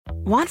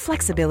Want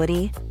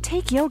flexibility?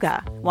 Take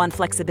yoga. Want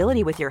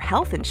flexibility with your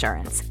health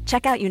insurance?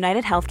 Check out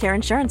United Healthcare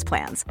Insurance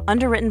Plans.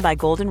 Underwritten by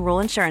Golden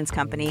Rule Insurance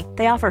Company,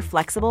 they offer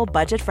flexible,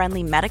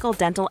 budget-friendly medical,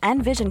 dental,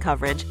 and vision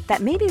coverage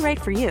that may be right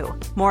for you.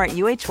 More at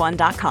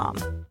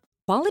uh1.com.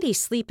 Quality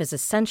sleep is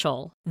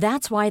essential.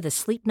 That's why the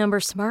Sleep Number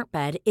Smart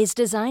Bed is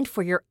designed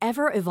for your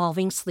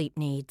ever-evolving sleep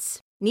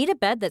needs. Need a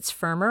bed that's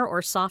firmer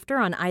or softer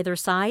on either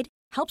side?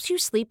 Helps you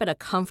sleep at a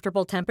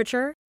comfortable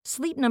temperature?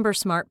 Sleep Number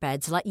Smart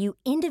Beds let you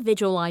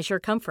individualize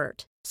your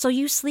comfort, so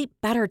you sleep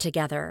better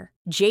together.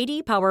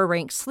 JD Power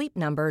ranks Sleep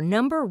Number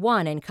number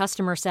 1 in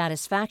customer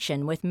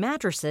satisfaction with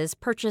mattresses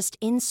purchased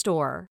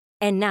in-store.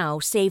 And now,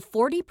 save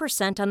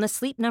 40% on the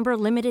Sleep Number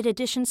Limited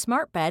Edition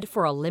Smart Bed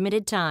for a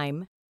limited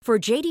time. For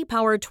JD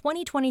Power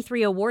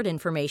 2023 award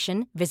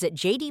information, visit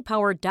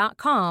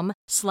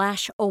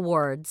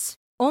jdpower.com/awards.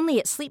 Only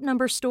at Sleep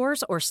Number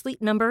stores or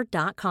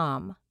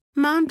sleepnumber.com.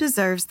 Mom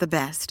deserves the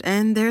best,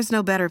 and there's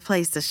no better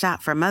place to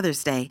shop for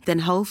Mother's Day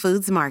than Whole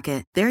Foods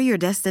Market. They're your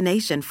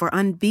destination for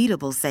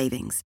unbeatable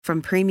savings,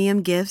 from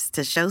premium gifts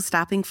to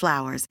show-stopping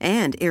flowers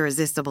and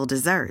irresistible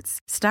desserts.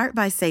 Start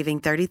by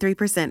saving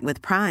 33%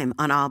 with Prime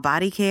on all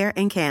body care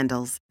and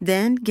candles.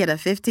 Then get a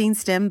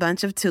 15-stem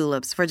bunch of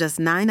tulips for just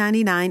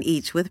 $9.99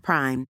 each with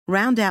Prime.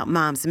 Round out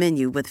Mom's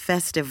menu with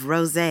festive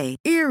rosé,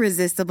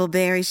 irresistible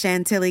berry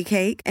chantilly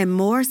cake, and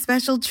more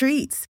special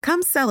treats.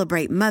 Come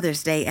celebrate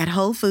Mother's Day at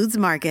Whole Foods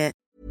Market.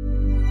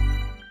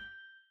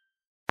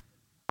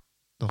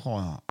 Då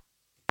har jag...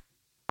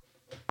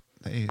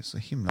 Det är ju så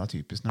himla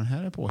typiskt när den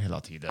här är på hela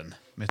tiden.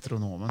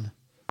 Metronomen.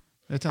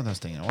 Jag vet inte ens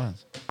stänger av ens.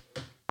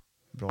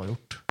 Bra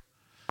gjort.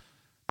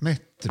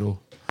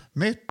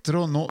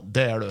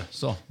 Där du.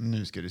 Så,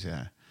 nu ska du se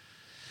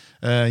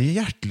här.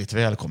 Hjärtligt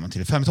välkommen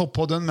till Fem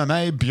Topp-podden med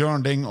mig,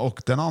 Björn Ding,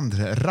 och den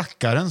andra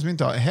rackaren som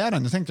inte är här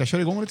än. Jag tänkte jag kör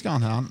igång lite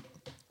grann här.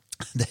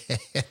 Det är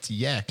ett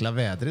jäkla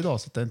väder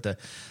idag, så det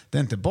är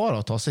inte bara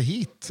att ta sig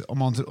hit, om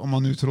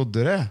man nu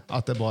trodde det,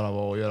 att det bara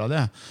var att göra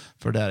det.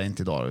 För det är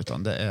inte idag,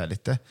 utan det är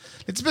lite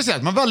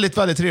speciellt, men väldigt,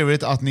 väldigt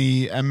trevligt att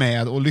ni är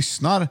med och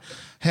lyssnar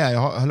här.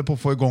 Jag höll på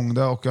att få igång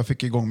det, och jag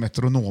fick igång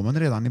metronomen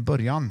redan i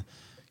början.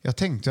 Jag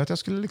tänkte att jag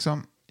skulle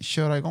liksom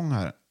köra igång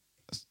här.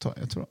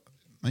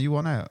 Men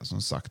Johan är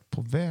som sagt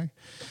på väg.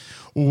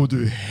 Och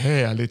du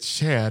härligt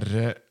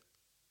kära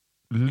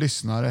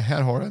lyssnare,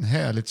 här har du en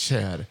härligt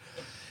kär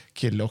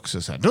kille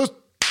också sen.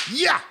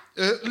 Ja!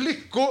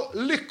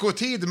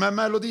 Lyckotid med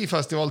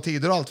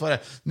Melodifestivaltider och allt vad det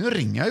är. Nu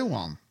ringer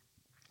Johan.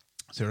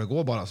 Så det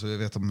går bara, så vi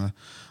vet om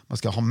man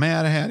ska ha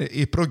med det här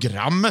i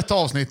programmet,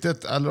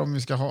 avsnittet, eller om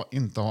vi ska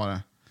inte ha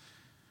det.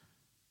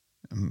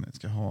 Vi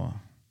ska ha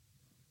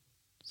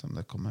som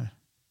det kommer.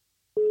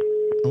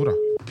 Jodå.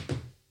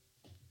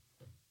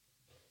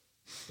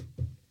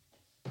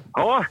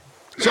 Ja.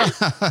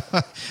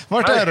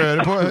 Vart är du?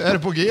 Är du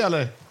på G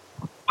eller?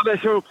 Ja, det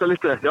kör upp sig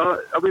lite.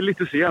 Jag blir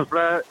lite sen för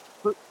det är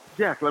så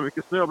jäkla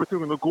mycket snö. Jag blir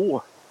tvungen att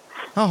gå.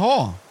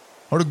 Jaha.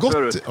 Har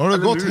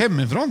du gått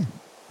hemifrån?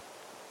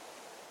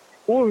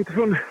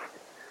 Utifrån.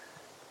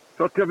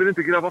 Så att jag vill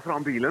inte gräva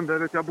fram bilen. Där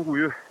vet jag bor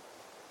ju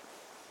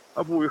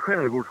i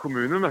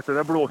skärgårdskommunen, vet du.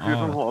 Det blåser ju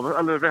från havet,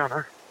 eller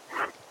Vänern.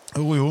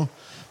 Jo.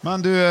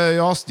 Men du,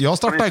 jag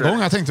startar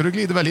igång. Jag tänkte du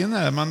glider väl in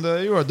här, men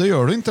det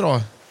gör du inte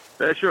då.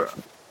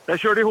 Jag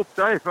körde ihop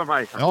dig för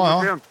mig.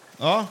 Ja.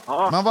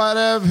 Men vad är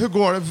det, hur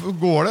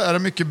går det? Är det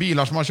mycket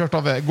bilar som har kört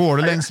av väg? Går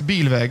det längs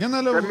bilvägen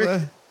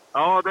eller?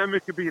 Ja, det är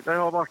mycket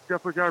bilar.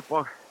 Jag får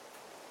hjälpa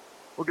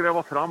och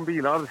gräva fram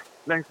bilar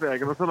längs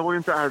vägen. Och sen var ju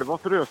inte älva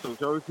frösen,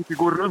 så jag fick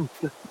gå runt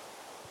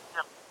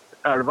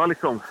älva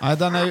liksom. Nej,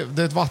 det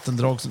är ett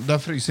vattendrag. Där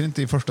fryser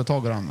inte i första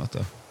taget, vet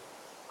du.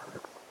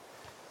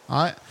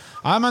 Nej,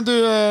 men du,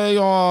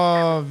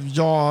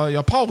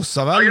 jag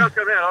pausar väl. Jag är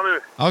ganska nära nu.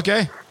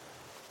 Okej.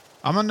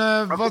 Ja, men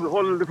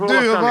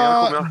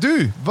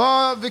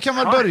vi kan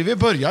väl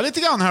börja lite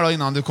grann här då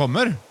innan du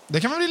kommer.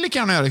 Det kan vi lika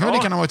gärna göra. Det kan vi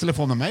lika gärna vara i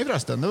telefon med mig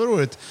förresten. Det var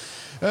roligt.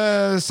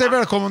 Säg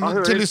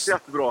välkommen till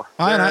jättebra.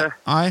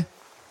 Nej.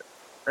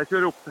 Jag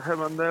kör upp det här,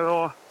 men det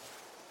var...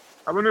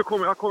 Ja, men nu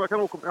kommer jag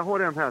kan åka. Jag har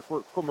en här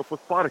som kommer på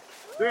spark.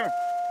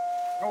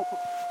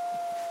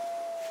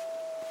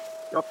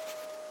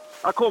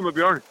 Jag kommer,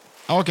 Björn.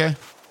 Okej.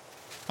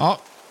 Ja,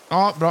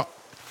 bra.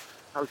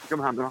 Jag ska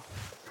med händerna.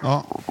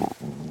 Ja,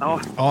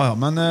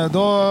 men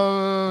då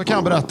kan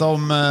jag berätta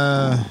om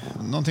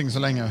någonting så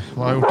länge.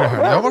 Vad jag har gjort i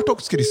helgen. Jag har varit och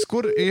åkt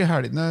skridskor i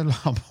helgen.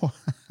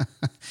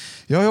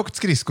 Jag har åkt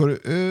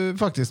skridskor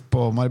faktiskt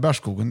på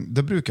Mariebergsskogen.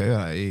 Det brukar jag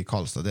göra i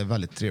Karlstad. Det är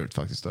väldigt trevligt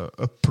faktiskt.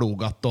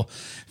 Upplogat och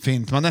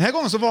fint. Men den här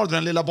gången så var det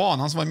den lilla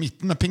banan som var i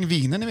mitten med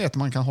pingvinen. Ni vet,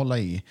 man kan hålla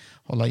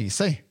i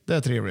sig. Det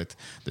är trevligt.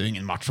 Det är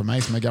ingen match för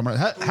mig som är gammal.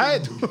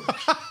 Hej!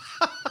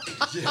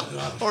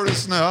 Har du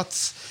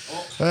snöats?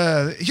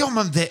 Ja,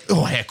 men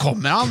här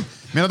kommer han.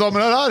 Mina damer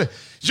och herrar,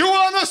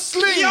 Johan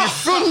Östling!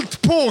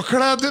 Fullt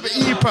påklädd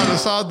i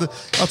pälsad.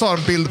 Jag tar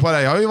en bild på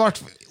dig. Jag har ju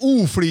varit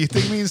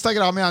oflitig med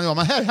Instagram igen. Ja,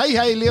 men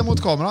hej, le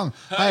mot kameran.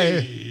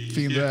 Hej.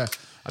 Fin du är.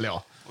 Eller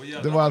ja,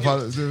 det var i alla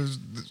fall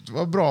det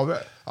var bra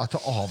att ta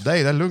av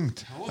dig. Det är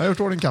lugnt. Jag har gjort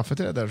ordning kaffe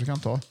till dig där så kan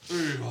ta.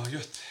 Vad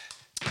gött.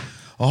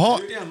 Jaha.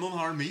 Det är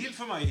 1,5 mil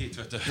för mig hit,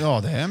 vet du.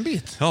 Ja, det är en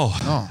bit. Ja.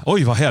 Ja.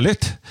 Oj, vad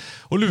härligt.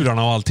 Och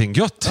lurarna och allting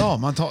gött.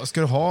 Ja,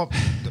 ska du ha...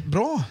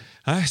 Bra.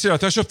 Nej, ser du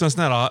att jag köpte en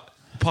sån här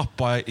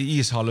pappa i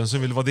ishallen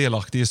som vill vara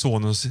delaktig i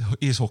sonens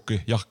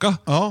ishockeyjacka?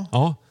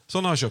 Ja.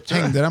 Sån har jag köpt.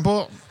 Hängde den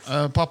på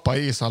pappa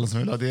i ishallen som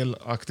vill ha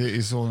delaktig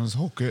i sonens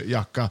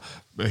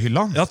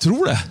hockeyjacka-hyllan? Jag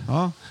tror det.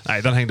 Ja.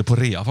 Nej, den hängde på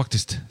rea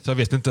faktiskt. Så jag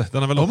vet inte.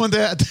 Den är väl... Ja, men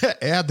det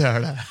är där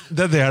det.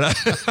 Det är det.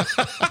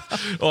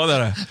 Ja, det är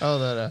det. Ja,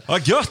 det är det. Ja,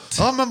 gött!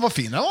 Ja, men vad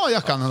fin den var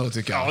jackan ändå,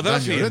 tycker jag. Ja, den är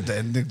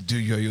fin.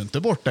 Du gör ju inte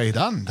bort dig i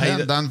den.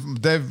 Nej,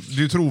 Du är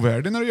ju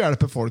trovärdig när du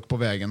hjälper folk på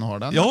vägen och har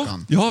den Ja,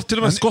 jackan. jag har till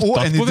och med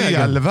skottat en på vägen.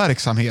 ideell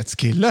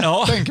verksamhetskille,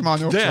 tänker man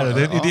ju också. Det är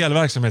det. En ideell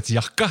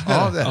verksamhetsjacka.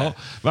 Ja, det är det.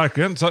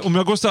 Verkligen. Så om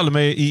jag går och ställer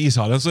mig i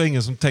ishallen så är det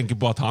ingen som tänker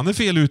på att han är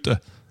fel ute.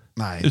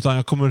 Nej. Utan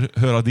jag kommer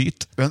höra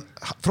dit. Men,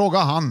 fråga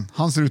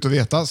han ser ut att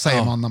veta,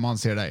 säger man när man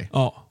ser dig.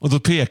 Ja, och då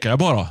pekar jag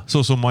bara.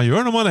 Så som man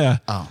gör när man är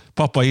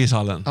pappa i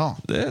ishallen. Ja.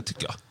 Det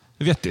tycker jag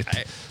är vettigt.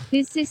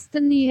 De siste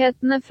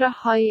nyhetene fra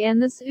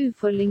Haienes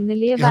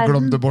uforlignelige Jag verden.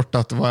 glömde bort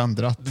att det var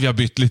ändrat. Vi har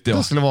bytt lite,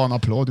 Det skulle vara en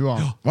applåd,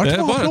 Johan. Vart det är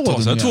var bara ett tag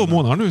applåden sedan, igen? 2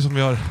 månader nu som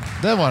vi har...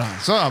 Det var den.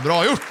 Så ja,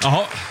 bra gjort.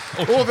 Jaha.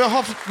 Och vi har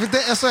haft, det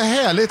är så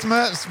härligt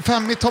med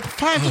 5 i topp.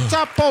 5 i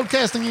topp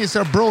podcasting is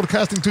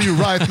broadcasting to you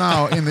right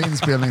now in the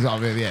inspelning. Ja,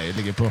 vi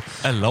ligger på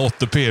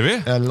L8 PV.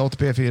 L8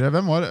 P4.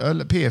 Vem var det?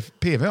 Eller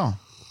PV, ja.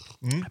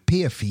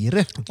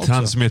 P4 också.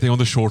 Transmitting on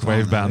the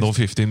shortwave band on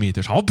 15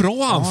 meters. Ja,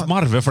 bra han,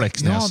 Marve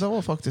Flexnäs. Ja, det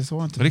var faktiskt det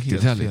var inte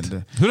Riktigt helt härligt.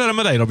 fel. Hur är det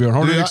med dig då, Björn?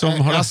 Har du liksom,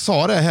 jag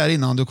sa det här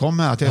innan du kom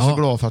här, att jag är Ja. så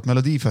glad för att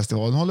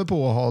Melodifestivalen håller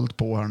på och har hållit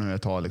på här nu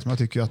ett tag. Liksom. Jag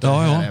tycker ju att det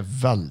här är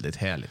väldigt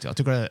härligt. Jag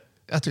tycker det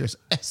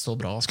är så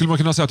bra. Skulle man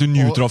kunna säga att du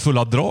njuter av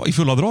fulla drag?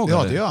 Ja,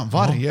 Ja, det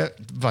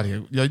gör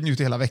jag. Jag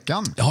njuter hela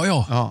veckan.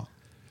 Ja.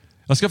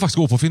 Jag ska faktiskt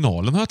gå på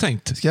finalen har jag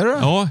tänkt. Ska du?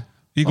 Ja,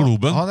 i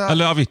Globen. Ja,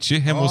 Eller Avicii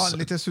hemma Ja, hos...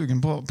 lite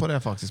sugen på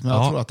det faktiskt. Men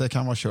jag tror att det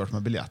kan vara kört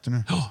med biljetter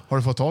nu. Har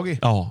du fått tag i?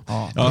 Ja.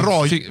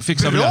 Bra!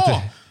 Fixa bra!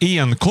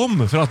 biljetter.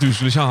 Enkom för att du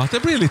skulle känna att det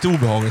blir lite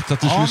obehagligt.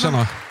 Att du skulle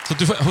känna...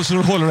 Så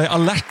du håller dig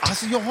alert.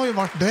 Alltså jag har ju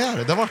varit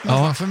där. Det har varit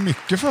nästan för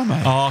mycket för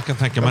mig. Ja, jag kan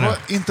tänka mig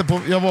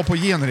Jag var på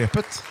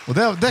genrepet. Och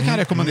det kan jag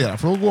rekommendera.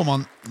 För då går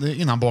man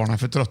innan barnen är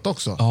för trötta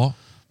också. Ja.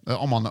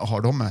 Om man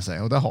har dem med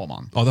sig. Och det har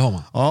man. Ja, det har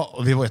man. Ja,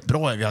 och vi var ett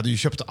bra. Vi hade ju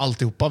köpt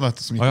alltihopa vet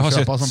du, som gick Ja, jag att har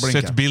köpa som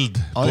blinkar. sett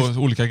bild på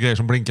olika grejer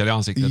som blinkar i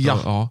ansiktet.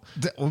 Ja,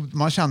 och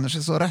man känner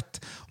sig så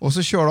rätt. Och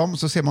så kör de,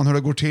 så ser man hur det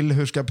går till,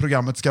 hur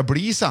programmet ska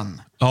bli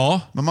sen.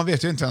 Ja. Men man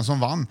vet ju inte vem som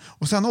vann.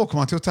 Och sen åker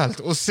man till hotellet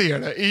och ser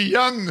det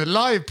igen,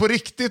 live på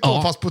riktigt,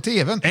 då, fast på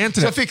tvn. Är inte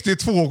så det jag fick det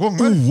 2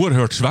 gånger.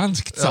 Oerhört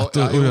svenskt sätt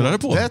att göra det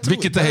på.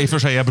 Vilket det i och för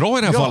sig är bra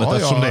i det här fallet,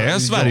 eftersom det är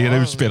Sverige det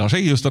utspelar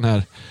sig just den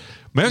här.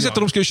 Men jag har sett att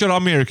de ska köra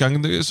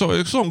American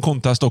Song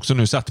Contest också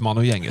nu, Settman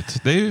och gänget.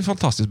 Det är ju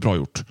fantastiskt bra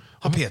gjort.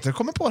 Har Peter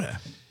kommit på det?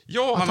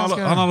 Ja, han är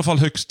i alla fall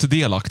högst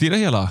delaktig i det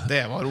hela.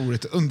 Det var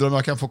roligt. Undrar om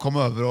jag kan få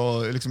komma över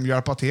och liksom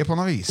hjälpa till på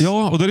något vis.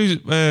 Ja, och det är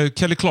ju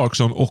Kelly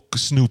Clarkson och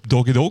Snoop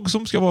Doggy Dogg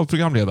som ska vara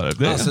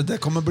programledare. Alltså det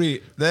kommer bli...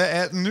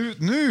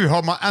 Nu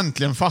har man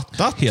äntligen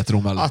fattat Heter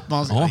de väl? att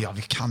man... Ja. Ja,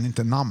 vi kan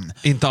inte namn.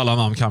 Inte alla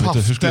namn kan vi inte.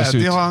 Hur Puff skulle det se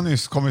Daddy ut? har jag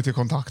nyss kommit i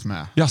kontakt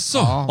med. Jaså?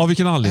 Av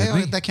vilken anledning?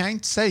 Nej, det kan jag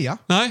inte säga.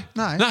 Nej?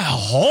 Nej.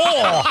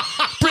 Jaha!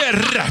 Blir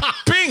det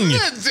rapping?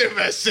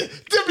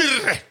 Det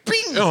blir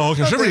rapping! Ja,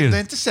 kanske det, blir. det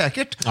är inte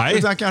säkert. Nej.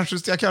 Utan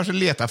jag kanske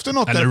letar efter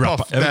något Eller där rappa.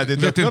 Puff Jag Daddy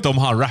vet inte om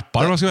han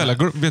rappar.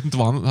 Jag vet inte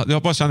vad han...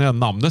 Jag bara känner igen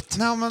namnet.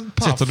 Nej, men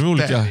Sätter Puff de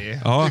olika... Daddy.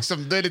 Ja.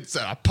 Liksom, det är lite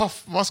såhär,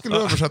 Puff. Vad skulle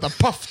du översätta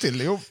Puff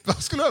till? Jo,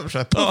 vad skulle du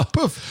översätta? Puff,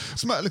 Puff.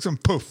 Som är liksom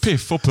Puff.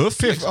 Piff och Puff.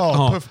 Piff,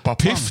 ja, Puff-pappan.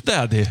 Piff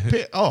Daddy.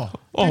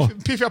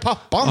 Piffiga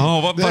pappan.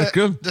 Ja,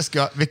 verkligen.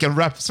 Vilken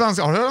rap.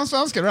 Har du hört den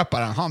svenska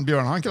rapparen? Han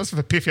Björn, han kallas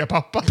för Piffiga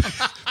pappan.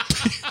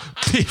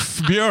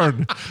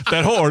 Piff-Björn.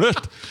 Där har du det.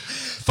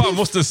 Fan,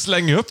 måste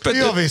slänga upp ett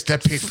Ja visst, det är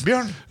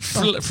Piff-Björn.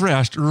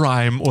 fräscht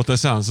rhyme åt det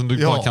sen som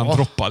du bara kan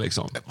droppa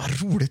liksom.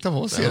 Vad roligt det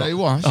var att se dig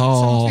Johan.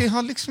 Ja. Vi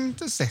har liksom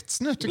inte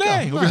setts nu tycker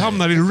Nej, jag. och vi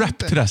hamnar i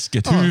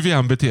rap-träsket hur vi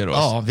än beter oss.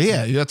 Ja, vi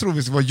är ju. Jag tror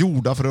vi ska vara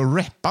gjorda för att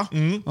rappa.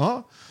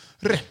 Ja.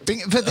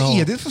 Rapping. För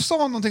Edith sa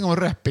någonting om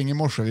rapping i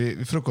morse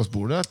vid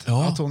frukostbordet.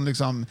 Ja. Att hon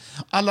liksom,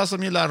 alla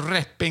som gillar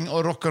rapping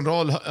och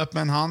rock'n'roll, upp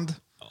med en hand.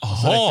 Så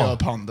Aha. räcker jag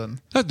upp handen.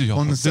 Ja, det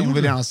Hon gjorde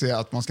vill du. gärna se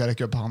att man ska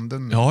räcka upp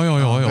handen. Ja.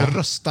 Men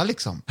rösta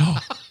liksom.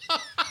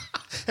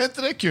 Är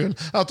inte det kul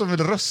att de vill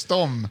rösta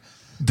om?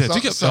 Det Så-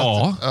 tycker jag. så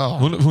Ja.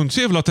 att- Hon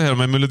ser väl att det här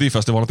med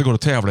Melodifestivalen, att det går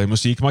att tävla i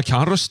musik. Man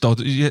kan rösta och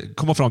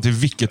komma fram till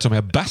vilket som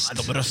är bäst.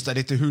 De röstar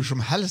lite hur som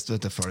helst,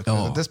 vet du, folk.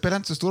 Ja. Det spelar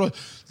inte så stor roll.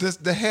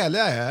 Det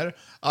härliga är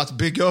att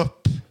bygga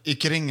upp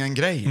kring en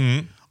grej.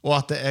 Och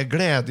att det är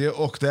glädje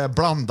och det är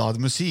blandad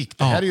musik.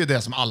 Det här är ju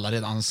det som alla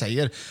redan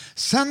säger.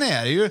 Sen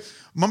är det ju,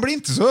 man blir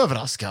inte så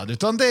överraskad,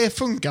 utan det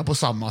funkar på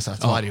samma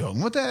sätt varje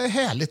gång. Och det är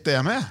härligt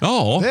det med.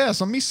 Ja. Det är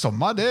som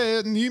midsommar. Det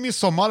är ny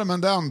midsommar,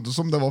 men det är ändå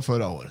som det var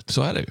förra året.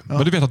 Så är det ju.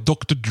 Men du vet att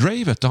Dr.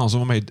 Dre, vet du, han som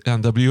var med i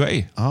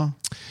NWA.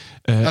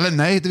 Eller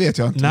nej, det vet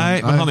jag inte.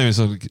 Nej, men han är ju en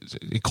sån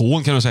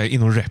ikon kan man säga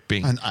inom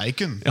rapping. En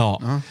icon.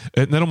 Ja.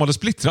 När de hade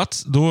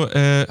splittrats, då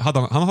hade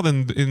han hade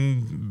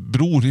en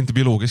bror, inte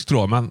biologisk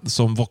tror jag, men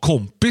som var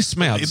kompis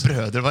med... Det är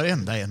bröder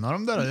varenda en av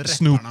de där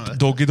Snoop rapparna.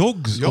 Doggy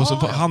Dogg. Ja, och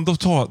så han då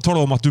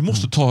talade om att du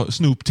måste ta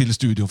Snoop till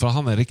studion för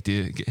han är en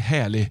riktigt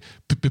härlig,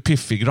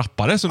 piffig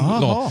rappare. Så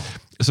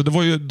det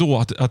var ju då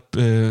att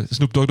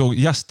Snoop Doggy Dogg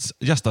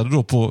gästade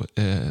då på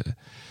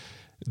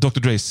Dr.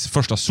 Dres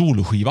första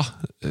soloskiva.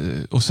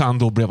 Och sen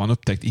då blev han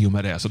upptäckt i och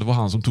med det. Så det var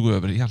han som tog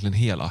över egentligen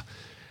hela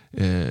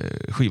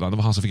skivan. Det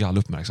var han som fick all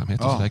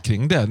uppmärksamhet och så där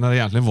kring det. När det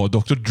egentligen var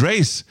Dr.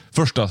 Dres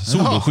första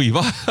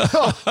soloskiva.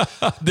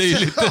 Det är ju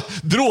lite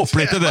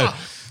dråpligt det där.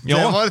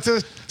 Ja.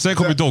 Sen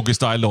kom ju Doggy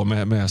Style då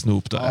med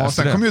Snoop där. Ja,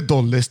 sen kom ju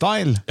Dolly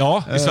Style.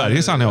 Ja, i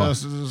Sverige sen ja.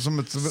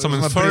 Som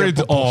en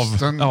följd av...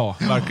 Ja,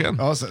 verkligen.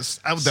 Ja, så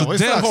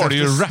där har du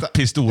ju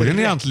rap-historien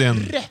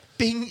egentligen.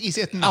 Rapping i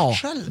sitt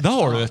nutshell. Ja, det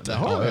har du. Det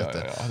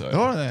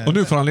har du. Och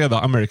nu får han leda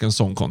American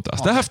Song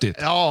Contest. Det är häftigt.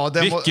 Ja,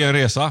 vilken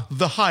resa.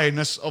 The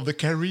highness of the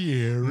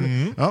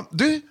career. Ja,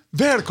 du,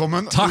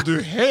 välkommen. Tack.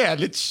 Du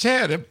härligt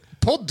käre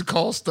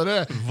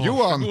podcastare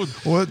Johan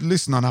och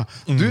lyssnarna.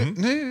 Du,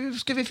 nu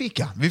ska vi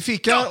fika. Vi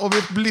fikar och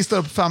vi listar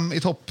upp 5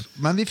 i topp.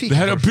 Men vi fikar.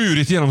 Det här har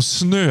burit genom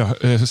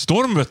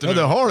snöstorm, vet du. Ja,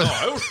 det har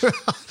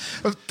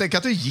du. Tänk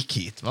att du gick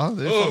hit, va?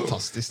 Det är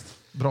fantastiskt.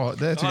 Bra,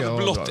 det tycker jag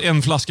hade blott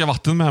en flaska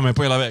vatten med mig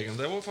på hela vägen.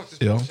 Det var faktiskt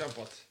bra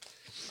kämpat.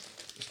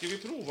 Nu ska vi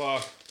prova...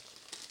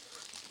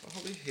 Vad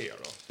har vi här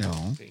då?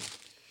 Ja.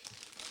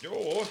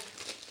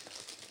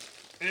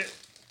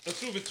 Jag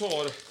tror vi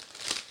tar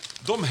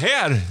de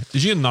här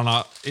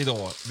gynnarna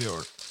idag,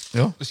 Björn.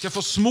 Ja. Vi ska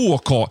få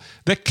småkakor.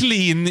 Det är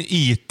clean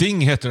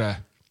eating heter det.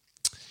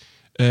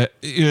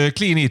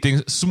 Clean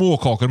eating,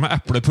 småkakor med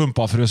äpple,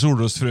 pumpafrö,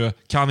 solrosfrö,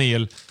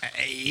 kanel.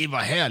 Nej,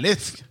 vad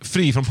härligt.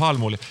 Fri från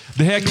palmolja.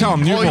 Det här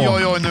kan ju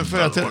vara... Oj, nu får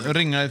jag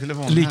ringa i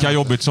telefonen. Lika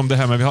jobbigt som det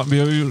här med... Vi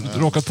har ju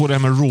råkat på det här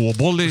med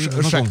råboll.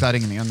 Ursäkta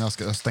ringningen,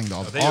 jag stängde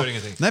av. Ja, det gör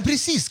ingenting. Nej,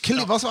 precis.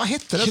 Vad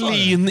hette det?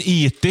 Clean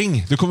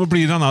eating. Det kommer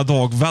bli denna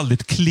dag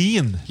väldigt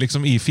clean,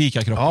 liksom i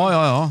fikakroppen.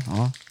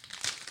 Ja.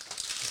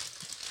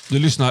 Du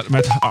lyssnar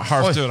med ett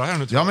halvt öra här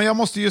nu. Ja, men jag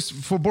måste ju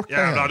få bort det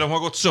här. Jävlar, de har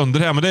gått sönder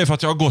här, men det är för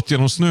att jag har gått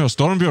genom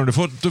snöstorm, Björn.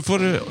 Du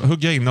får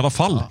hugga in i alla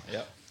fall. Ja.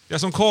 Det är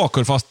som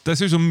kakor, fast det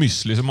ser ut som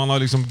müsli som man har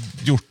liksom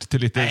gjort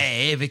till lite...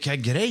 Nej, vilka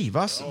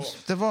grejer.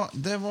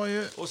 Det var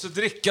ju... Och så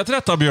dricka till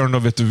detta, Björn, då,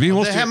 vet du. Vi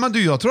måste... Det här,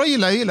 men jag tror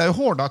jag gillar ju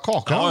hårda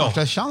kakor. Ja.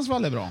 Det känns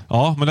väldigt bra.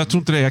 Ja, men jag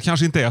tror inte det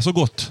kanske inte är så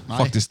gott,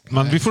 faktiskt.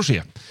 Men vi får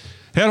se.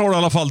 Här har du i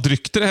alla fall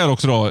dryck till det här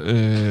också då,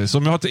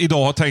 som jag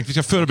idag har tänkt vi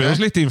ska förbereda oss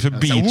lite inför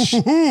Beach.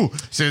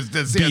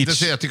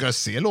 Jag tycker det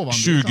ser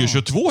lovande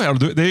 2022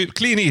 här. Det är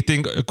clean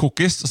eating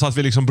cookies så att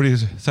vi liksom blir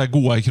så här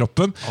goda i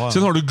kroppen. Ja.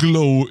 Sen har du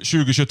Glow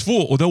 2022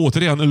 och det är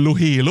återigen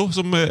Lohelo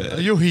som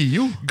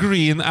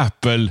Green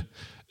Apple.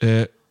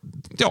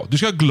 Ja, du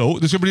ska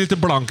glow, du ska bli lite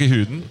blank i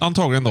huden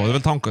antagligen då, det är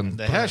väl tanken.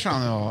 Det här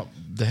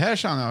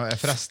känner jag är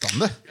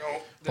frestande.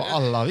 På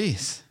alla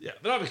vis.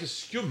 Jädrar vilket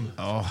skum.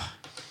 Ja.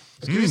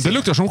 Det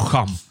luktar som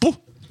shampoo.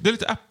 Det är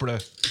lite äpple.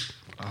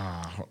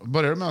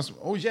 Börjar du med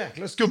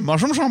jäklar, skummar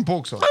som shampoo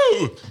också.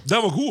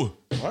 Den var god.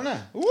 Var den?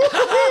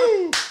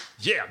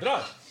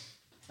 Jädrar.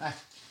 Nej,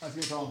 jag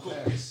ska ta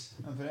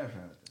en fräsch.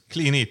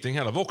 Clean eating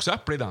hela. Det var också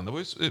äpple i den. Det var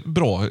ju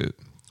bra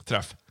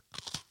träff.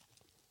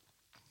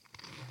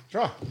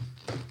 Så.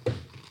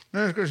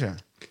 Nu ska vi se.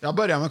 Jag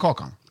börjar med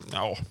kakan.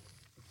 Ja.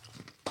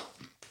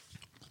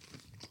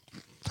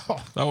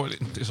 Det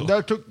var inte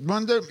så.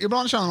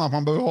 Ibland känner man att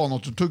man behöver ha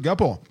något att tugga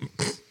på.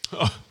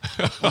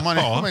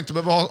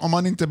 Om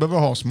man inte behöver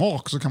ha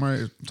smak så kan man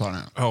ju ta den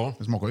här. Ja.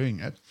 Det smakar ju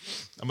inget.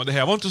 Ja, men det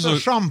här var inte så...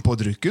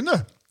 Shampoo-drycken du.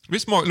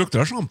 Visst luktar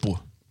det shampoo?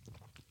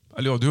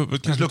 Eller ja, du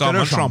kanske inte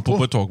använt shampoo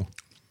på ett tag.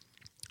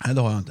 Nej,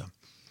 det har jag inte.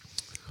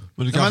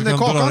 Men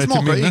kakan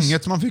smakar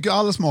inget. Man fick ju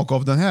all smak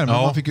av den här. Men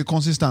man fick ju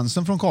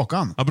konsistensen från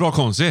kakan. Ja, bra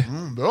konsi.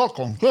 Bra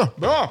konsi.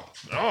 Bra.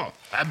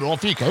 Bra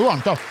fika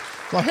Johan.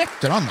 Vad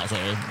hette den alltså?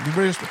 Det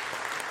blir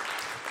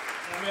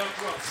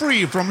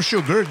Free from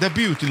sugar, the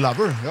beauty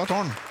lover. Jag tar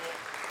den.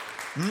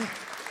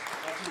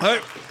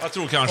 Jag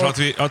tror kanske att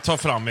vi tar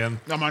fram en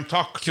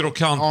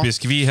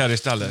krokantbiskvi här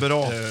istället.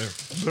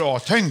 Bra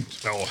tänkt.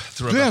 Ja,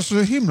 tror du är så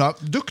himla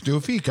duktig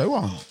att fika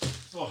Johan.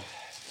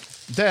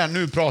 Där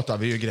nu pratar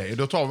vi ju grejer.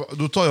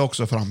 Då tar jag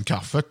också fram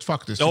kaffet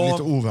faktiskt. Ja,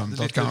 lite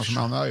oväntat kanske,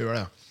 men jag gör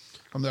det.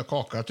 De där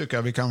kakorna tycker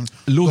jag vi kan...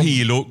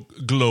 Lohelo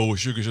Glow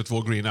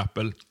 2022 Green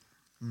Apple.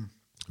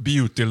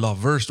 Beauty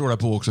Lover står det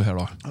på också här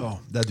då. Ja,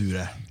 det är du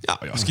det. Ja,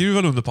 jag skriver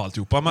väl under på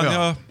alltihopa, men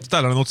jag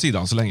ställer den åt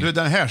sidan så länge. Du,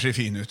 den här ser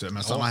fin ut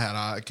med såna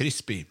här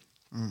crispy.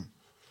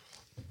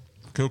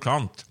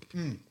 Krokant.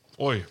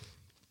 Oj.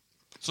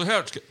 Så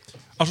här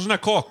alltså sån här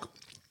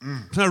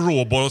sån här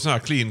råboll och sån här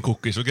clean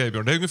cookies och grejer.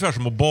 Det är ungefär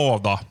som att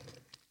bada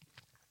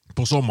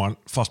på sommaren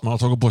fast man har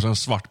tagit på sig en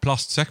svart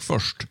plastsäck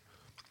först.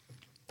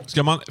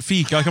 Ska man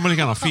fika kan man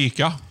lika gärna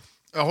fika.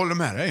 Jag håller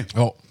med dig.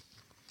 Ja.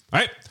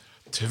 Nej.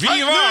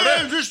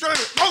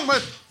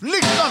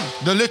 Listan!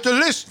 Det är lite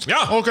list.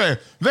 Ja.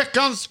 Okej.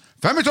 Veckans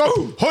 5 i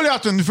topp! Håll i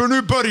hatten, för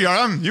nu börjar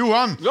den.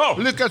 Johan,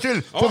 lycka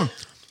till. Ja.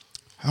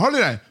 Håll i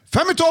dig.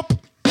 5 i topp!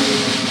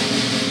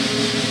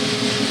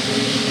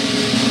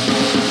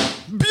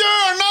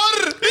 Björnar!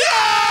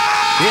 Ja!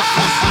 Det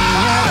finns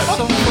inget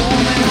som får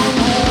mig att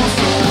må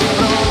så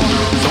bra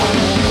som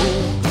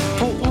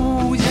på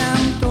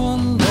ojämnt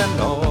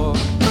underlag.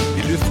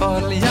 Vill du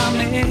följa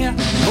med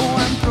på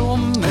en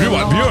promenad? Gud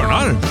vad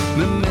björnar!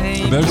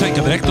 Jag behöver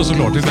tänka direkt och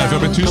såklart. Det är därför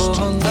jag blir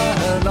tyst.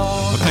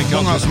 Jag tänker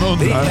Många alltid. som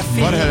undrar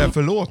vad det här är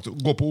för låt.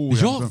 Gå på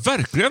ojämnt. Ja,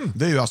 verkligen!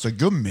 Det är ju alltså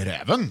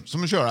Gummiräven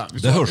som kör det.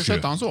 Det hörs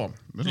ju. Han så.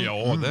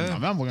 Ja, det-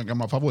 Han var en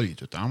gammal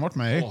favorit. Han har varit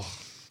med i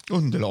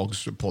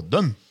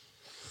Underlagspodden.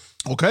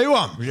 Okej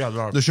Johan,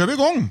 Jävlar. då kör vi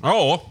igång.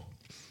 Ja.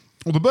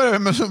 Och då börjar vi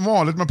med som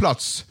vanligt med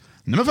plats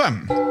nummer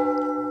 5.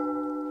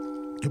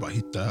 Jag bara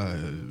hitta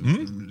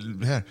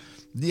här.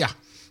 Ja,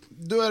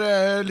 då är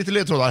det lite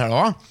ledtrådar här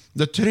då.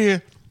 Det är 3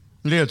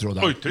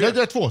 ledtrådar. Oj, 3.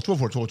 Det är 2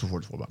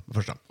 får bara.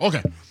 Första.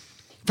 Okej.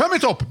 5 i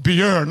topp,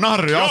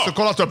 björnar. Jag har alltså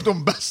kollat upp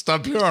de bästa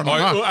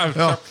björnarna.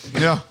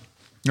 Ja.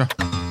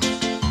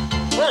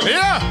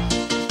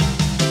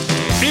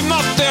 I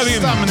natt är vi...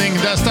 Stämning. I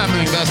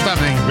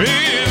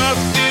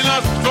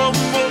natt kom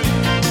och...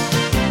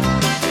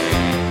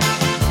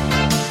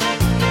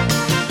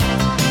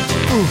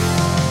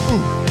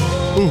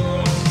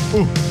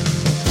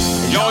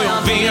 Ja,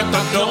 jag vet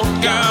att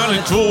klockan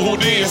är 2.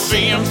 Det är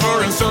sent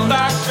för en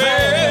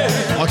söndagkväll.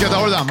 Okej, där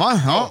har du den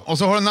va? Ja. Och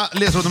så har du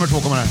ledtråd nummer 2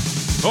 kommer här.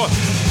 Ja.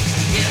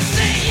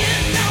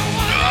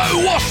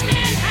 Wasp!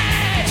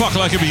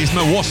 Fuck like a beast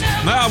med Wasp.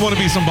 Nej, I wanna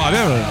be somebody.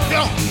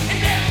 Ja.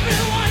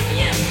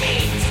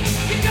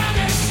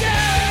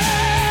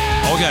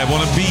 Okej,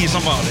 wanna be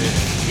somebody.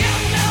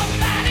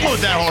 Och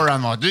där har du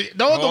den va? Det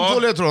var de 2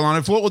 ledtrådarna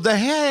du får. Och det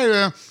här är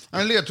ju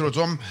en ledtråd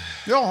som,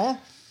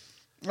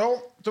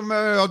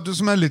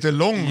 som är lite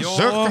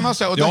långsökt kan man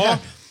säga. Och det här,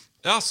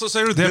 Ja, så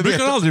säger du. Det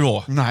brukar det aldrig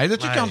vara. Nej, det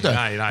tycker jag inte.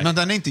 Nej. Men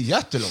den är inte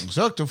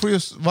jättelångsökt. Du får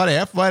just, vad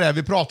är det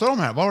vi pratar om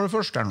här? Vad har du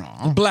först där nu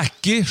då?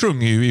 Blackie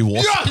sjunger ju i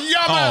Wasp.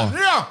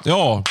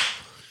 Ja.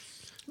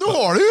 Då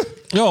har du.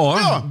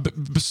 Ja.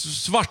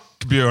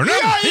 Svartbjörnen.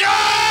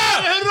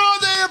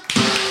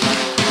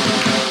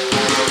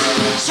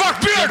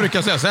 Svartbjörn! Jag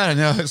brukar säga så här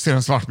när jag ser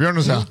en svartbjörn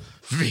och säga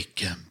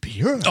vilken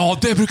björn? Ja,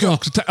 det brukar jag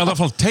också i alla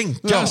fall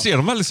tänka. Jag ser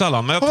dem väldigt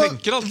sällan, men jag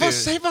tänker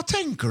alltid... Vad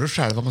tänker du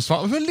själv om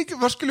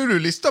var skulle du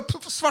lista upp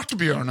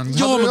svartbjörnen?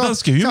 Ja, men den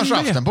ska ju kanske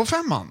med. haft den på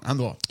 5:an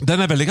ändå.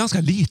 Den är väl en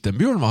ganska liten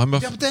björn, va? Ja,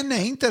 men den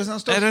är inte den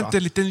största. Är det inte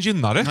en liten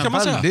gynnare, kan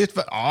man säga?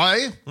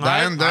 Nej.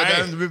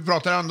 Vi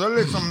pratar ändå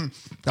liksom...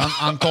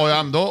 Han tar ju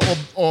ändå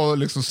och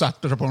liksom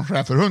sätter sig på en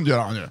schäferhund, gör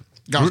han ju.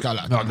 Ganska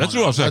lätt. Ja, det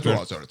tror jag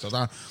säkert.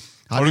 Så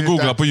Har du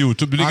googlat på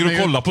YouTube? Du ligger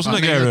och kollar på såna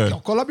grejer.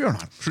 Jag kollar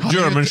björnar.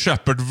 German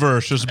Shepherd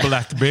versus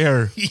Black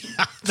Bear.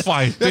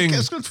 Fighting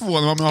Jag skulle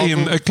förvåna mig om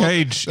in a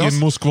cage in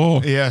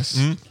Moskva. Yes.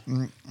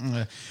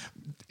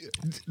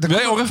 Det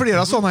kommer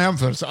flera sådana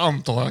jämförelser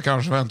antar jag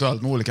kanske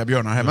eventuellt med olika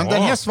björnar här. Men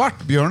den här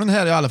svartbjörnen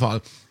här i alla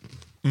fall.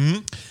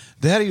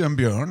 Det här är ju en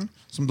björn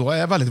som då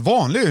är väldigt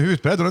vanlig,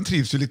 utbredd och den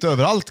trivs ju lite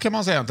överallt kan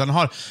man säga. Den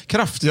har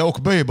kraftiga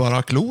och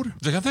böjbara klor.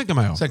 Det kan jag tänka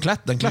mig, ja.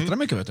 Den klättrar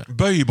mycket, vet du.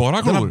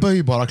 Böjbara klor? Den har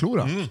böjbara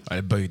klor,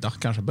 eller böjda,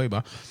 kanske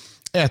böjbara.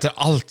 Äter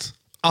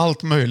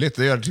allt möjligt,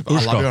 det gör typ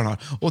alla björnar.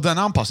 Och den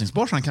är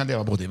anpassningsbar så den kan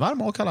leva både i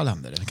varma och kalla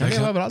länder. Den kan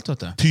leva överallt, vet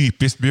du.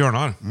 Typiskt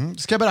björnar.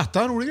 Ska jag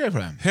berätta en rolig grej för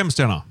dig? Hemskt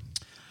gärna.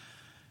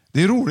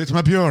 Det är roligt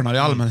med björnar i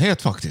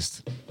allmänhet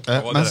faktiskt.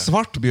 Men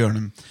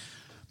svartbjörnen,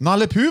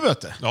 Nalle Puh,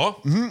 vet du.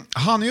 Ja.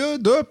 Han är ju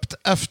döpt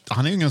efter...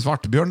 Han är ju ingen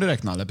svartbjörn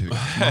direkt, Nalle Puh.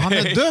 Men han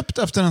är döpt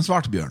efter en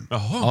svartbjörn.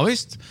 Jaha. Ja,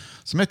 visst.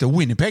 Som heter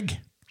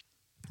Winnipeg.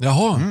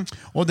 Jaha.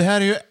 Och det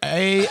här är ju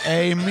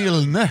A.A.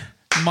 Milne.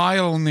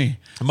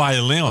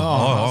 Milne,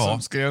 ja.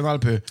 Som skrev Nalle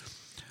Puh.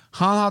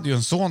 Han hade ju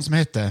en son som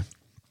hette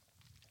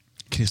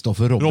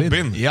Christopher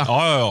Robin.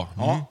 Ja.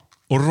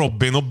 Och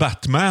Robin och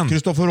Batman.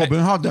 Christopher Robin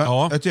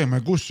hade ett gäng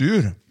med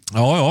gosedjur.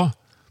 Ja.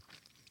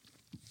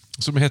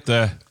 Som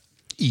hette...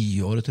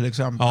 Ior till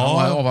exempel.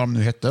 Ja. Vad de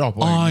nu hette då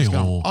på engelska.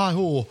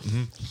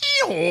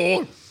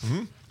 Ior.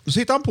 Då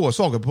sitter han på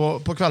sagor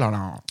på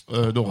kvällarna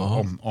då,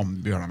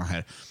 om björnarna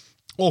här.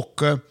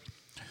 Och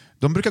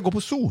de brukar gå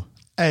på zoo.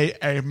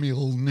 A.A.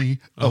 Milne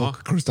och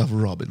Christopher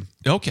Robin.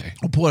 Ja, okej.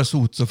 Och på det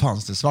zoot så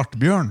fanns det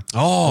svartbjörn.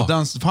 Och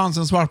det fanns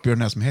en svartbjörn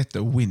där som hette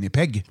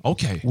Winnipeg.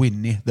 Okej.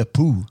 Winnie the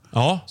Pooh.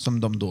 Ja. Som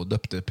de då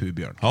döpte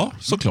Puhbjörn. Ja,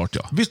 såklart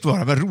ja. Visst var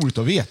det väl roligt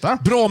att veta?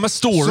 Bra med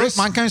stories.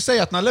 Så man kan ju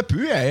säga att Nalle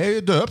Puh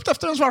är döpt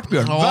efter en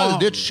svartbjörn.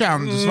 Väldigt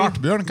känd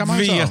svartbjörn kan man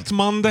ju säga. Vet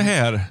man det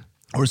här?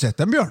 Har du sett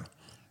en björn?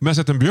 Men jag har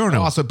sett en björn,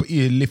 ja. Alltså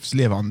i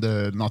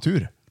livslevande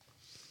natur.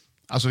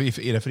 Alltså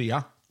i det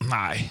fria.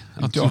 Nej,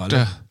 jag har Inte inte jag gjort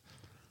det.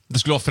 Det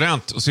skulle vara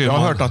fränt att se. Jag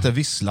har hört att det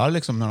visslar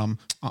liksom när de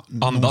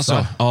andas.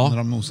 nosar. Ja. När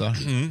de nosar.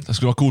 Det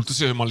skulle vara coolt att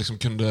se hur man liksom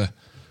kunde...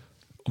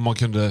 Om man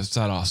kunde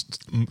så här,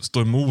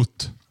 stå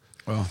emot.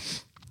 Ja.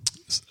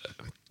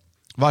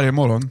 Varje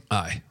morgon.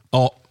 Nej.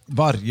 Ja.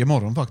 Varje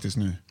morgon faktiskt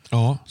nu.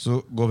 Ja.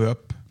 Så går vi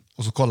upp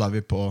och så kollar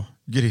vi på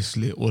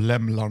Grizzly och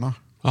Lämlarna.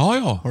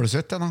 Ja. Har du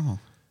sett den någon gång?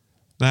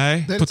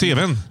 Nej, på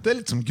tvn. Det är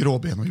lite som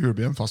gråben och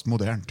djurben fast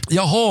modernt.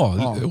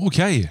 Jaha,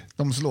 okej.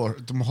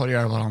 De har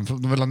ihjäl varandra.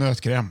 De vill ha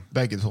nötkräm,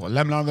 bägge två.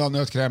 Lämnar vill ha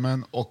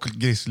nötkrämen och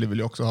Grizzly vill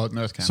ju också ha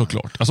nötkräm.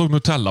 Såklart. Jag såg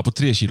Nutella på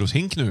 3 kilos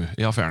hink nu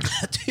i affären.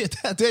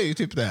 det är ju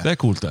typ det. Det är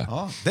coolt det.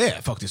 Ja, det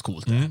är faktiskt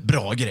coolt.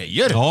 Bra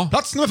grejer. Ja.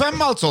 Plats nummer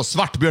 5 alltså.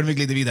 Svartbjörn, vi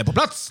glider vidare på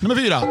plats nummer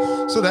 4.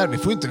 Så där, vi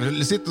får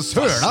inte sitta och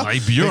söla. Fastna i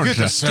Vi kan inte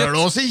björnträsket. söla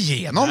oss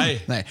igenom.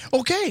 Nej.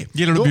 Okej.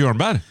 Gillar du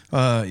björnbär?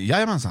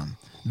 Jajamensan.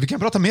 Vi kan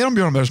prata mer om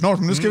björnbär snart,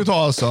 men nu ska vi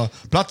ta alltså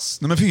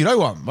plats nummer 4,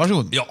 Johan.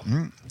 Varsågod. Ja.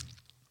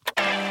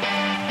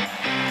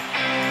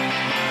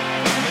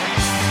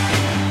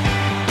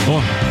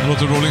 Det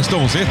låter Rolling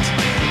Stones-igt.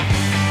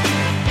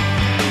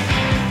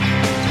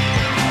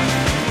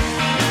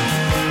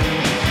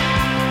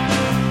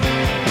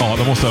 Ja,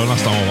 det måste jag väl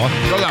nästan vara, va?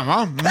 Bra den,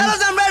 va? Fellas,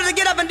 I'm ready to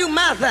get up and do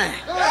my thing.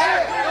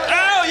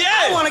 Oh,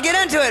 yeah! I want to get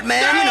into it, man,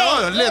 you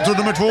know. Ledtråd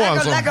nummer 2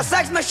 alltså. Like a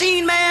sex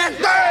machine, man.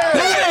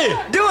 Hey!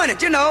 Doing it,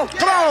 you know.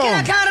 Come on! Can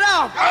I count it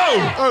off?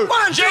 Oh!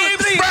 1, 2, James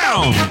 3.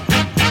 Brown!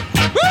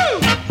 Woo!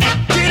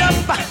 Get up,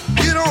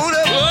 get on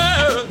up.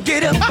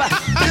 Get up,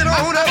 get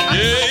on up.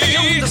 Yay!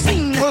 On the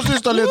scene. Vad är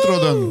sista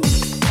ledtråden?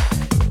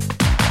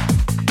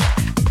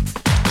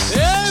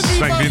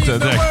 Svängde inte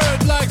direkt.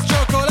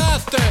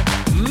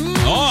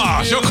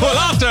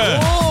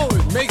 Chokolate!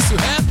 Makes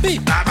you happy.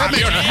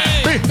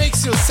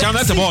 Kan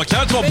det inte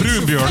vara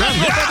brunbjörnen?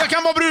 Det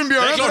kan vara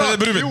brunbjörnen. Det är klart att det är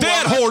brunbjörn.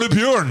 Där har du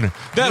björn!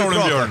 Där har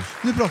du en björn.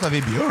 Nu pratar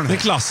vi björn. Det är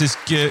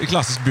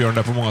klassisk björn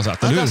där på många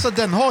sätt, eller hur? Alltså,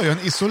 den har ju en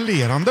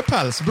isolerande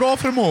päls, bra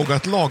förmåga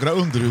att lagra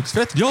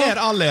underhudsfett, Ja. är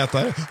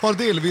allätare, har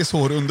delvis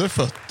hår under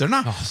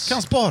fötterna,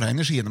 kan spara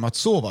energi genom att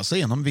sova sig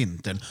genom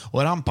vintern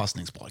och är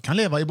anpassningsbar. Kan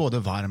leva i både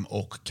varm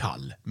och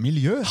kall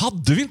miljö.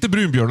 Hade vi inte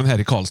brunbjörnen här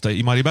i Karlstad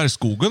i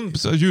Mariebergsskogen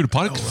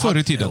djurpark förr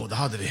i tiden? Jo, det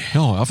hade vi.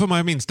 Ja, jag för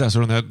mig minns det. Så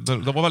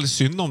det var väldigt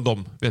synd om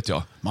dem, vet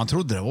jag. Man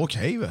trodde det var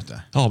okej, vet du.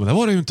 Ja, men det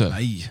var det ju inte.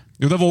 Nej.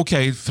 Jo, det var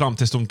okej fram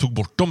tills de tog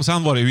bort dem.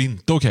 Sen var det ju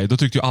inte okej. Då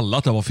tyckte ju alla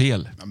att det var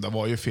fel. Men det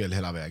var ju fel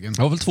hela vägen.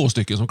 Det var väl 2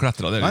 stycken som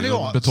klättrade där i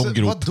en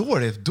betonggrop.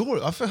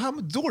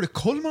 Vad dålig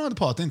koll man hade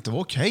på att det inte var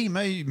okej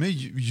med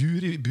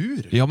djur i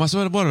bur. Ja, men så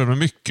är det bara med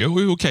mycket. Och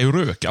okej att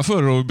röka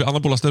för och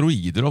anabola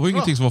steroider. Det var ju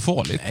ingenting som var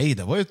farligt. Nej,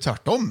 det var ju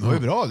tvärtom. Det var ju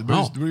bra.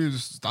 Det blir ju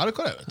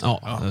starkare. Vet du.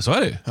 Ja, så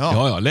är det ju.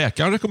 Ja.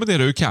 Läkaren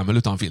rekommenderar ju Camel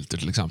utan filter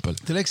till exempel.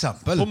 Till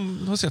exempel. Om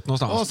har sett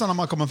någonstans. Och sen när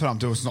man kommer fram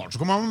till snart så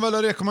kommer man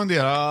väl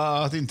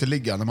rekommendera att inte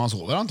ligga när man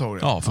sover antagligen.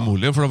 Ja,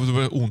 förmodligen för det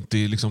var ont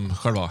i liksom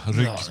själva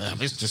rygg. Ja,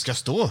 visst, du ska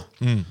stå.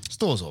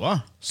 Stå så,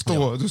 va?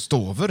 Du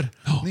stover.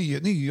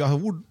 Nya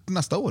ord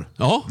nästa år.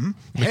 Ja.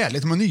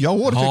 Härligt med nya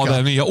år, tycker jag. Ja, det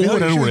är nya år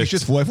är roligt.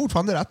 2022 är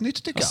fortfarande rätt nytt,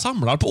 tycker Jag jag.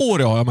 samlar på år,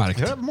 har jag märkt.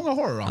 Hur många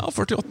har du då? Ja,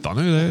 48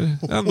 nu.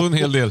 Det är ändå en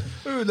hel del.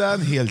 Det är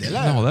en hel del.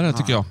 Ja, det är det,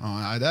 tycker jag.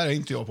 Nej, det är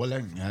inte jag på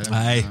länge.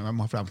 Nej. Jag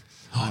må fram.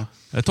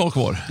 Ett tag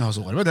kvar. Ja,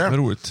 så är det med det. Det är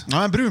roligt.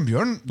 Ja, en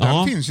brunbjörn, den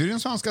Ja. finns ju i den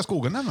svenska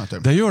skogen. Den, vet du.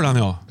 Det gör den,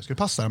 ja. Jag ska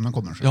passa den när den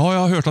kommer. Ja, jag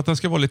har hört att den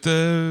ska vara lite...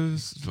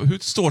 Hur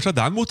står sig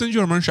den mot en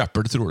German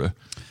Shepherd, tror du?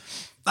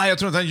 Nej, jag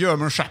tror inte en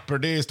German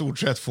Shepherd är i stort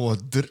sett få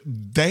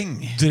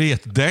däng.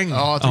 Dretdäng?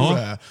 Ja, jag tror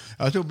det.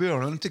 Jag tror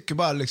björnen tycker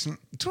bara liksom...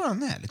 Jag tror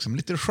han är liksom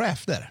lite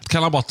chef där.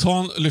 Kan han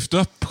bara lyfta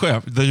upp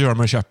the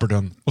German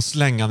Shepherden och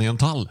slänga den i en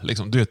tall?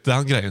 Liksom, du vet,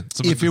 den grejen.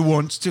 If he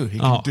wants to, he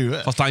can do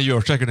it. Fast han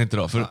gör säkert inte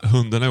då, för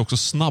hunden är också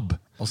snabb.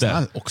 Och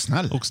snäll.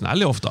 Och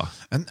snäll är ofta.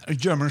 En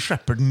German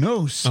Shepherd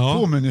nose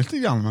påminner lite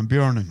grann om en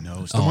björn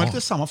nose. De har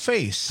lite samma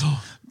face.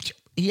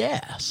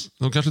 Yes.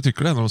 De kanske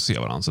tycker det när de ser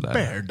varandra sådär.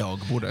 Bear dog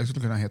borde det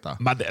kunna heta.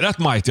 Men det är rätt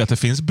mighty att det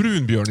finns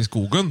brunbjörn i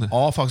skogen.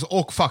 Ja, faktiskt.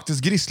 Och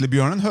faktiskt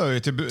grizzlybjörnen hör ju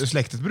till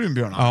släktet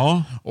brunbjörnar.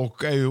 Ja.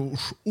 Och är ju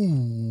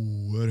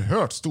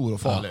oerhört stor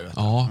och farlig. Vet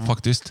du. Ja,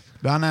 faktiskt.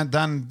 Den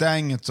är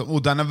inget så,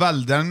 och den är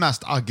väl den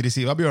mest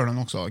aggressiva björnen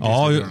också.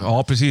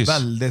 Ja, precis.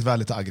 Väldigt,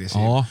 väldigt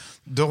aggressiv. Ja.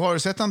 Du har ju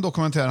sett en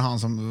dokumentär, han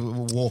som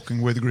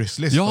Walking with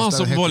Grizzlies. Ja, fast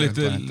den som var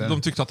heter lite, inte.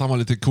 de tyckte att han var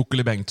lite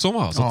Kokeli Bengtsson,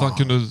 va? Så att han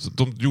kunde,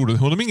 de gjorde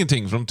honom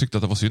ingenting för de tyckte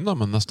att det var synd om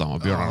men nästan var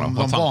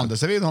björnarna. De vande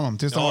sig vid honom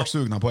tills de Ja. var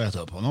sugna på att äta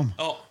upp honom.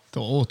 Ja.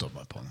 Då åt de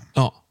på honom.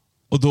 Ja.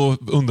 Och då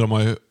undrar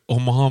man ju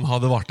om han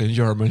hade varit en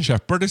German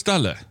Shepherd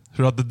istället.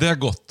 Hur hade det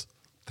gått?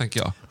 Tänker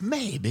jag.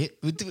 Maybe.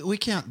 We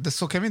can't,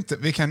 så kan vi inte.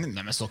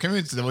 Nej, men så kan vi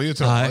inte. Det var ju,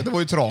 Nej. det var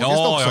ju tragiskt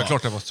Ja, också. ja,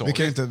 klart det var tragiskt.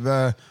 Vi kan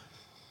inte...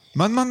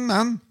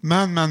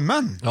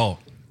 Men. Ja.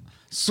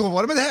 Så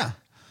var det med det.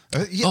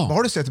 Ja.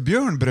 Har du sett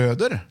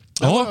Björnbröder?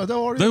 Ja, det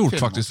har jag gjort film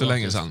faktiskt för också,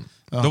 länge sedan.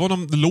 Ja. Det var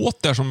någon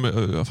låt där som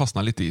jag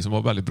fastnade lite i som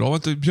var väldigt bra. Det var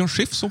inte Björn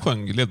Schiff som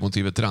sjöng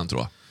ledmotivet till den,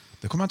 tror jag.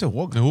 Det kommer jag inte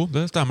ihåg. Jo,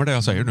 det stämmer det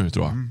jag säger nu,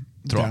 tror jag.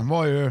 Den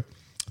var ju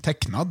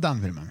tecknad,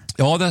 den filmen.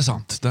 Ja, det är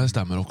sant. Det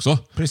stämmer också.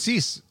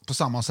 Precis på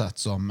samma sätt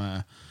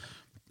som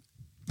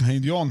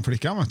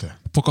indianflickan, vet du.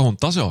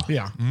 Pocahontas, ja.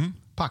 Ja.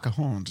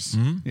 Pocahontas.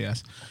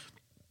 Yes.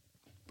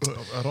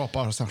 Jag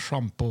rapar så här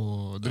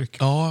shampoo-dryck.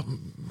 Ja,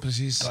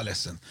 precis. Jag är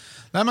ledsen.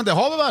 Nej, men det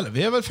har vi väl.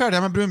 Vi är väl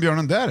färdiga med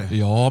brunbjörnen där.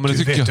 Ja, men det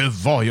tycker vet jag. du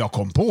vad jag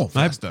kom på? Nej,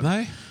 förresten?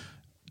 nej.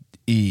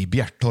 i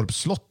Bjärtorps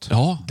slott.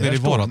 Ja, där där i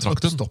står en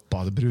Varatrakten.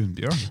 uppstoppad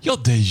brunbjörn. Ja,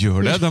 det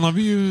gör det. Den har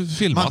vi ju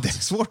filmat. Men det är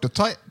svårt att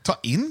ta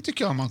in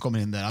tycker jag om man kommer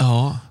in där.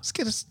 Ja.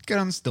 Ska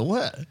den stå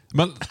här?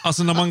 Men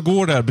alltså när man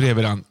går där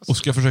bredvid den och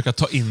ska försöka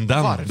ta in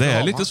den, Varför det är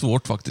har lite man-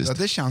 svårt faktiskt. Ja,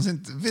 det känns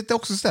inte... Vet du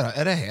också sådär,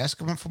 är det här,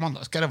 ska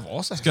det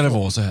vara så här? Ska det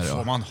vara så här, ja.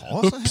 Får man ha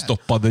så här?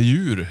 Uppstoppade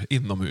djur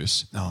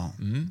inomhus. Ja.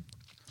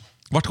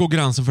 Vart går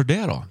gränsen för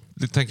det då?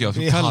 Det tänker jag.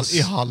 För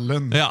I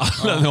hallen. Ja,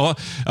 ja.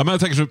 Men jag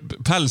tänker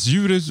så,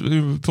 pälsdjur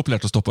är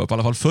populärt att stoppa upp, i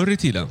alla fall förr i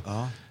tiden.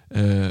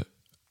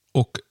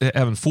 Och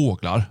även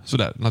fåglar,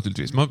 sådär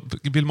naturligtvis. Men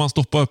vill man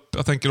stoppa upp,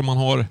 jag tänker om man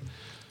har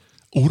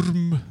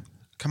orm.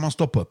 Kan man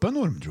stoppa upp en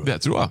orm, tror jag? Det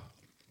tror jag.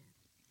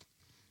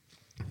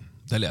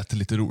 Det lät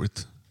lite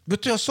roligt.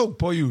 Vet du, jag såg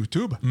på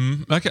YouTube.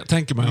 Jag kan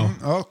tänka mig, ja.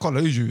 Ja,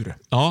 kolla ju djur.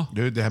 Ja.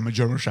 Det här med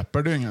German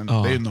Shepherd, det är ingen,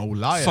 Ja. det är no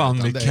lie. Funny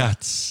utan det är-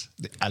 cats.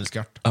 Det är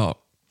älskar't. Ja.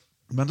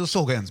 Men då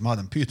såg jag en som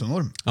hade en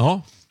pytonorm.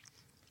 Ja.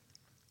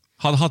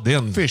 Han hade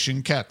en...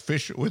 Fishing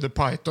catfish with a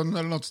python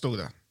eller något stod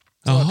det.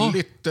 Så Jaha. ett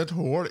litet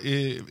hål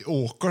i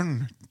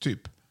åkern, typ.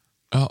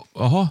 Ja,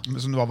 jaha.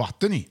 Som det var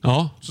vatten i.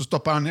 Ja. Så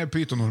stoppade han ner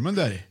pytonormen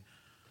där i.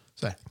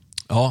 Så här.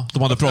 Ja,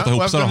 de hade pratat Och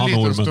ihop sig, efter en han och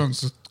liten ormen. stund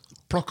så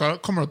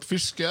kommer det upp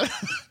fiskar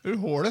ur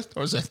hålet.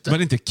 Har du sett det?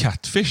 Men inte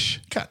catfish?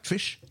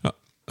 Catfish. Ja.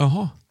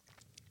 Jaha.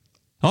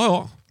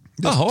 Ja.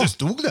 Jaha. Det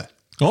stod det.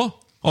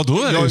 Ja,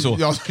 då är det ju så.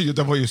 Ja,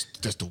 det var just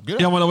det stod ju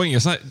det. Ja, men det var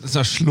ingen sån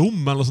här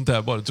slum eller något sånt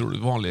där, bara tror du,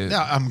 vanlig...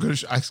 Ja,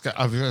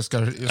 jag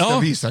ska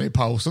visa dig i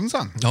pausen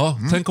sen. Ja,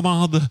 tänk om man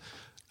hade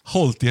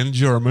hållit i en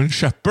German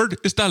Shepherd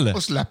istället.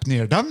 Och släppt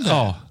ner den där.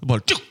 Ja,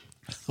 bara...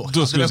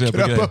 Då skulle jag se på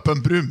kröp grejer. upp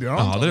en brunbjörn.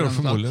 Ja, det gör det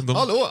förmodligen.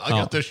 Hallå, I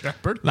got a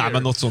shepherd. Nej,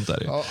 men något sånt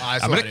där. Ja, nej,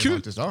 så men är det är det kul,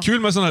 faktiskt, ja. kul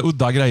med såna här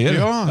udda grejer.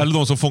 Ja. Eller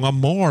de som fångar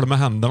mal med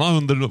händerna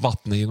under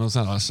vattnet i någon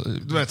sån här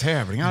Du vet,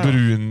 tävlingar. då.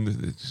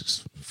 brun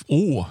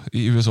å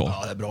i USA.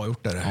 Ja, det är bra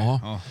gjort det.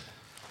 Ja.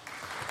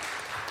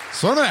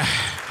 Så nu.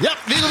 Ja,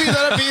 vi går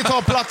vidare. Vi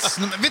tar plats.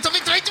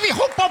 Vi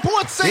hoppar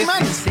på ett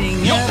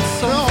segment. Ja,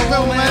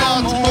 får mig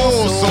att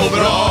må så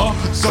bra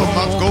som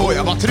att gå.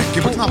 Jag bara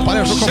trycker på knappar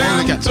här så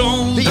kommer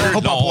det. Vi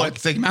hoppar på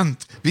ett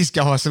segment. Vi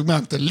ska ha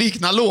segmentet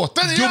Likna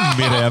låten.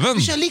 Gummiräven.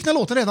 Vi kör Likna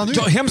låten redan nu.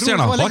 Ja, hemskt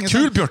gärna. Vad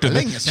kul, Björte.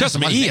 Det känns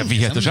som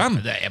evigheter sedan.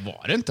 Det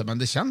var det inte, men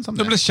det känns som Ja,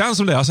 det. men det känns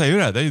som det. Jag säger ju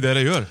det. Det är ju det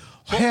det gör.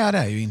 Här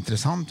är ju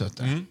intressant. Vet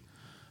du.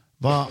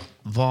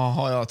 Vad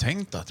har jag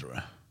tänkt då, tror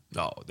du?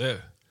 Ja,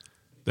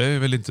 det är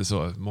väl inte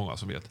så många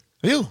som vet.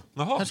 Jo,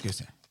 Jaha. här ska vi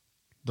se.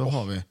 Då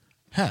har vi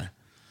här.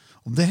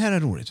 Om det här är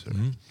roligt för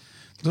dig,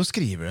 då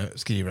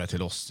skriver det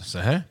till oss så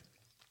här.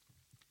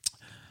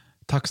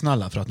 Tack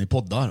snälla för att ni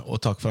poddar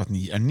och tack för att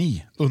ni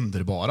är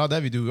underbara. Det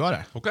är vi, du och jag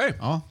det. Okej,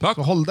 Ja, tack.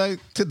 så håll dig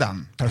till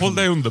den personen. Håll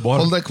dig underbar.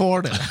 Håll dig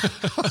kvar där.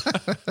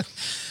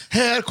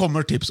 Här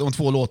kommer tips om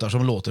 2 låtar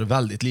som låter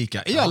väldigt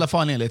lika. I alla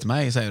fall enligt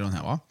mig, säger hon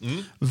här va.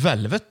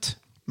 Velvet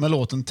med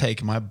låten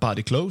Take My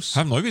Body Close.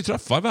 Henne har ju vi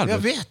träffat, Velvet. Jag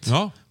vet.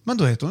 Ja. Men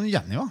då heter hon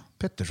Jenny va?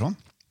 Pettersson.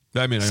 Det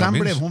är mer än Sen jag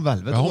minns. blev hon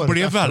Velvet Ja, hon året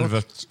blev efteråt.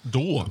 Velvet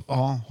då.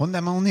 Ja,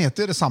 hon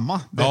heter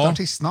detsamma. Det är Ja. ett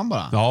artistnamn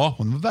bara. Ja.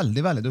 Hon var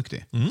väldigt, väldigt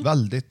duktig.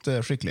 Väldigt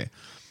skicklig.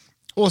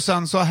 Och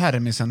sen så har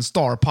Hermisen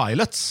Star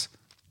Pilots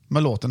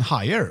med låten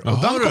Higher. Och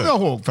Jaha, den du. kommer jag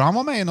ihåg, för han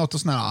var med i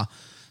något sån här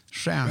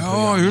stjärnprogram.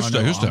 Ja, just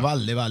det, just det.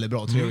 Väldigt, väldigt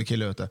bra. Trevlig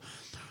kille ute.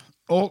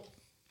 Och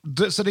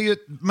så det är ju,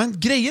 men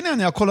grejen är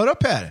när jag kollar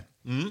upp här.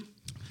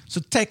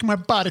 Så Take My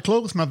Body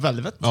Close med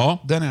Velvet. Ja.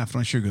 Den är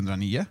från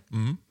 2009.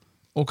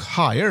 Och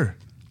Higher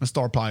med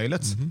Star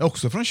Pilots är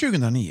också från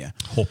 2009.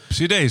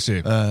 Hoppsi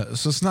Daisy.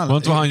 Så snälla, Var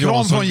inte han kram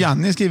Jansson? från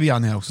Jenny skriver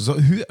Jenny här också. Så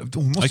hon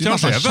måste Det ju kanske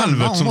nästan är känna-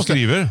 Velvet hon som måste,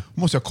 skriver.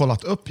 Måste jag ha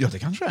kollat upp? Ja, det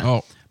kanske är.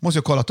 Ja. Måste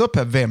jag ha kollat upp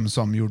här vem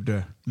som gjorde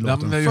Ja, låten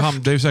men det, är ju först.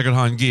 han, det är ju säkert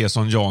han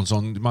Gesson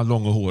Jansson med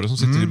långa håret som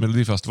sitter i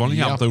Melodifestivalen.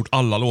 Ja. Jämt har gjort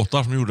alla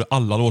låtar, som gjorde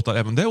alla låtar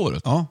även det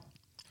året. Ja.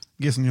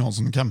 Gesson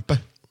Jansson Kempe.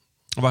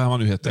 Vad är han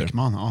nu heter.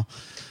 Bäckman, ja.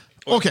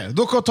 Okej,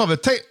 då tar vi...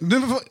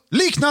 Nu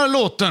liknar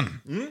låten.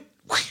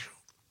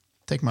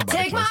 Take My Body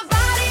Take my Close.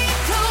 body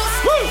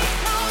close.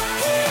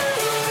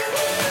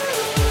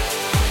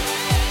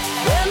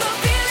 When the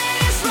feeling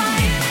is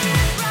right.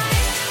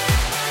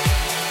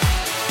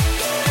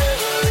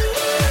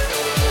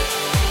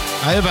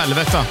 Det är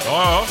Velvet då.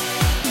 Ja.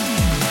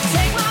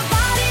 Take my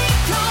body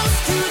close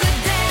to the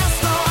dance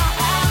floor.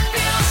 I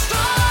feel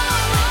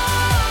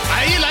strong.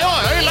 Jag gillar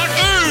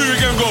You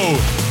can go!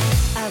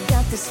 I've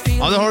got this feeling.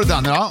 Ja, då har du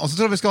den ja. Och så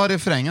tror jag vi ska ha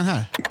refrängen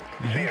här.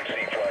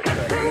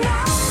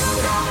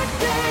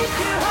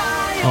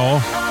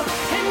 Ja.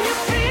 Can you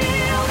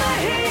feel the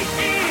heat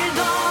is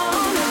on?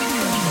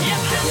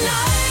 Yes,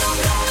 tonight I'm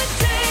gonna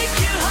take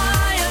you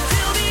high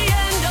until the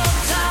end of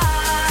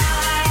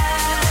time.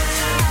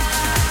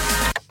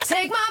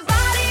 Take my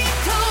body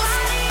close.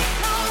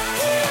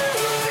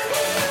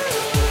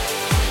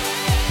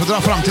 Får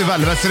dra fram till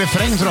Velvets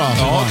refräng tror jag.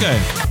 Ja, okej. I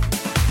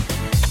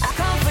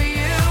come for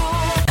you,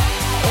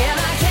 and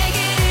I can't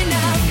get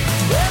enough.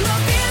 When the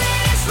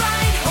feeling is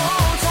right,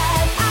 hold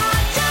tight. I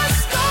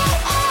just go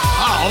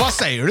on. Ja, vad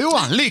säger du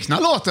Johan?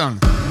 Liknar låten?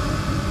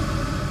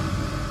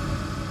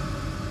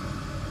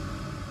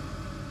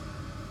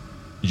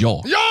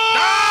 Ja. Ja!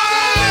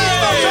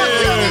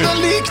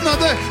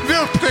 liknade! Vi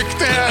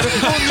upptäckte här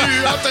och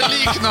nu att det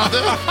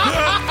liknade!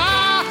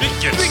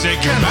 Vilket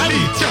segment!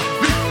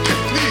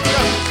 Vilket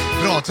lika!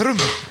 Bra trum!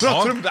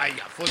 Bra trum! Nej,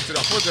 jag får inte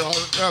dra.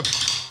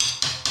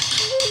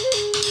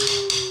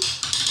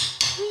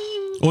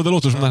 Och det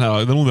låter som den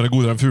onda är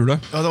godare än fula.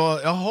 Ja, det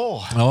var...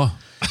 Jaha. Ja.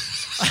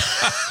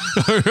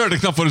 Jag hörde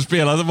knappt vad du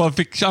spelade, bara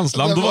fick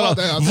känslan. Det Då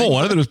var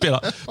var det du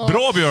spelade.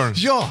 Bra, Björn!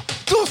 Ja,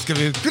 då ska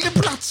vi fylla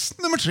plats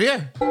nummer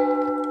 3.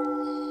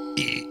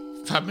 I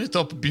 5 i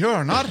topp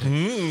björnar.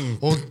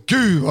 Och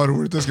gud vad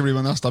roligt det ska bli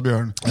med nästa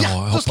björn.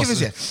 Ja, då ska vi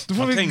se. Då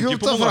får vi tänker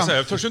på fram.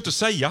 jag törs inte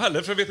säga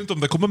heller, för jag vet inte om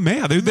det kommer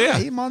med. Det är ju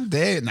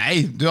det.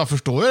 Nej, jag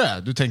förstår ju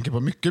det. Du tänker på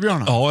mycket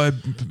björnar. Ja, jag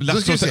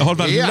har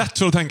väldigt lätt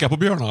för att tänka på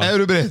björnar. Är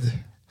du beredd?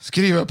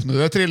 Skriv upp nu.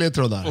 Det är 3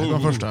 ledtrådar.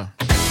 Den första.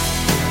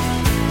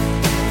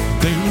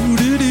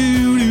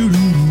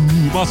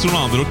 Mats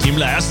Ronander och Kim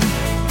Läsen.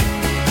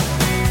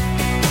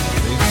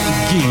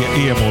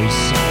 G-E-molls.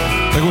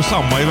 Det går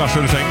samma i vers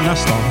och refräng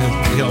nästan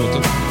hela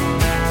låten.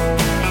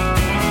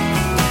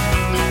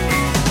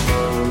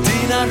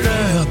 Dina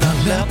röda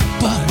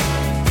läppar.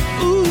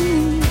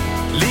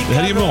 Det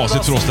här är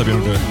gymnasiet för oss där,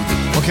 Björn.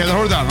 Okej, där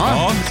har du den, va?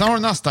 Ja. Sen har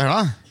du nästa här,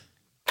 då.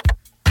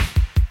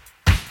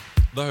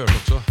 Det har jag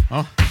hört också.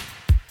 Ja.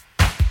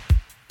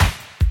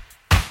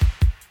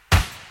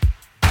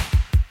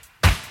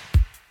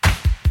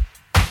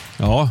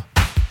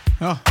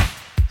 Ja.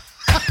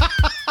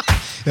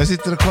 Jag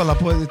sitter och kollar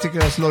på, jag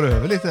tycker jag slår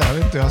över lite. Jag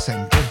vet inte hur jag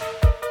sänker.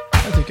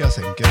 Jag tycker jag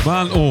sänker.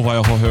 Men vad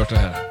jag har hört det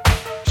här.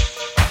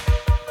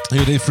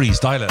 Det är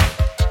freestyle.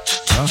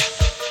 Ja.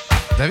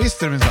 Det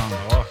visste du minsann.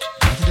 Ja.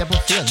 Jag tittar på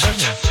fel där.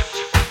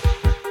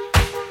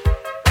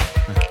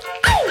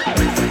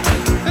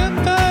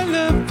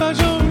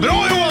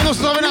 Bra Johan, och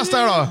så tar vi nästa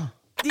här då.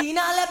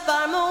 Dina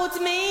läppar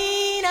mot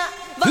mina.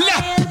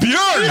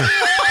 Läppbjörn!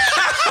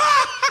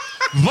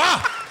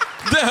 Va?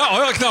 Det här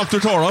har jag knappt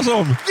hört talas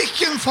om.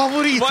 Vilken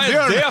favoritbjörn! Vad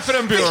är det för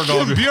en björn då?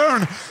 Vilken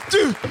björn!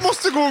 Du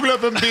måste googla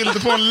upp en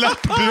bild på en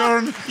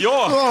läppbjörn.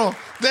 Ja.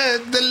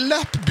 Det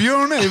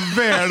läppbjörn är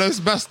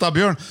världens bästa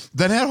björn.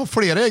 Den här har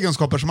flera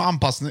egenskaper som är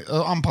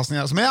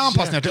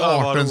anpassningar till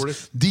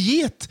artens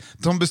diet.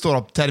 De består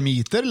av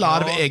termiter,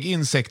 larv, ägg,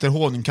 insekter,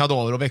 honung,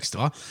 kadaver och växter.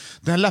 Va?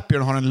 Den här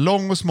läppbjörnen har en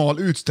lång och smal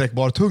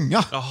utsträckbar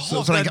tunga.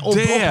 Så den kan, och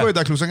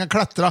höjda klos, den kan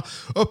klättra,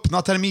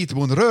 öppna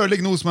termitbon,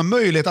 rörlig nos med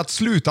möjlighet att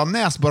sluta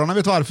näsborrarna.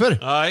 Vet du varför?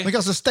 Nej. Man kan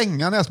alltså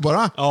stänga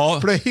näsborrarna. Ja.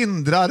 För det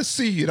hindrar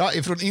syra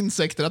ifrån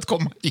insekter att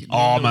komma in.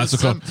 Ja, men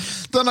såklart.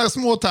 Den har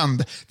små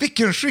tänder.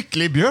 Vilken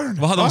skicklig björn.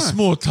 Vad hade han?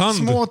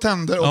 Små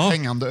tänder och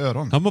hängande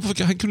öron. Ja,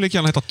 han kunde lika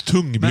gärna heta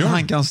tungbjörn. Men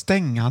han kan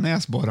stänga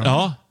näsborrarna.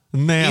 Ja,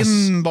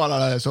 in bara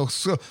där, så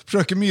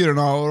försöker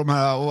myrorna och de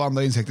här och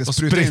andra insekter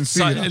spruta in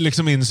syra.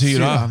 Liksom in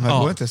syra. Men det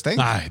går inte stängt.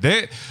 Nej, det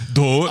är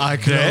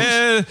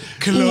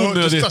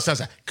onödigt.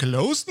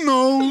 Closed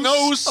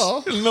nose.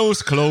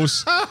 Nose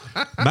close.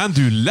 Men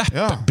du,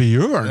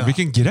 läppbjörn,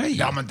 vilken grej.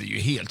 Ja, men det är ju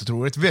helt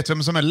otroligt. Vet du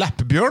vem som är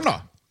läppbjörn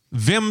då?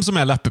 Vem som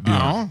är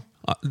läppbjörn?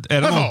 Ja.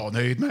 Är det jag var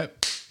nöjd med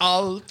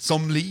allt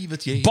som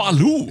livet ger.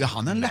 Baloo? Ja,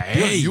 han är en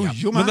läppbjörn.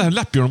 Jo, men den här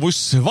läppbjörnen var ju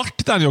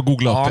svart den jag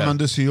googlade upp. Ja, men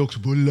du ser ju också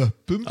på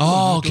läppen.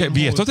 Okej.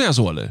 Vet du att det är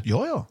så eller?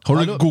 Ja.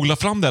 Har du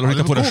googlat fram det eller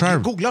hittat på det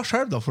själv? Googla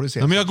själv då får du se.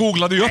 Nej, men jag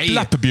googlade ju upp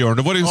läppbjörn.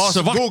 Det var en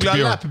svart googla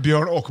björn.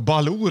 läppbjörn och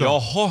Baloo då.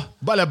 Jaha.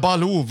 Eller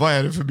Baloo, vad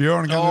är det för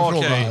björn? Kan du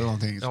fråga eller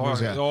någonting? Ja.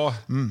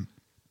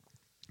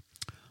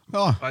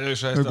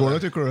 Hur går det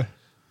tycker du? Ja,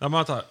 men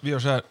vänta, vi gör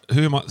så här.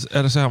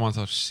 Är det så här man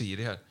tar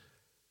Siri här?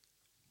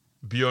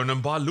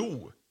 Björnen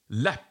Baloo.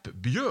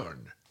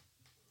 Läppbjörn.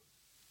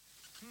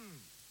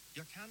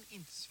 Jag kan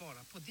inte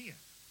svara på det.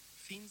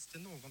 Finns det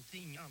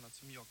någonting annat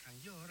som jag kan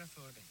göra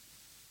för dig?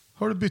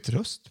 Har du bytt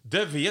röst?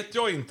 Det vet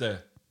jag inte.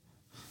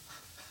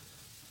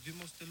 Du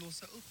måste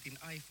låsa upp din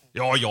iPhone.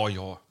 Ja.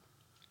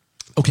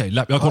 Okej,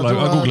 jag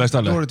googlar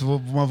istället. Dåligt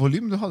vad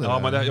volym du hade. Ja,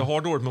 men jag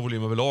har dåligt med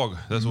volym överlag.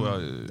 Det är så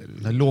jag...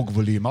 Den är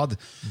lågvolymad.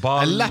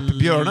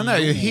 Läppbjörnen är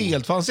ju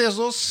helt... Han ser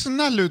så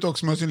snäll ut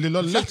också med sin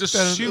lilla läpp. Det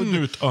ser synd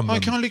ut.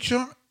 Man kan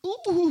liksom...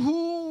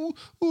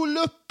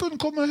 läppen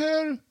kommer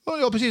här.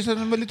 Ja, precis.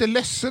 Den var lite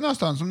ledsen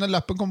nästan. Som när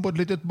läppen kom på ett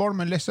litet barn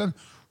med ledsen.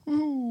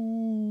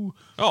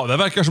 Ja, det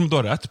verkar som du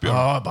har rätt, Björn.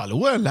 Ja,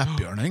 Baloo är en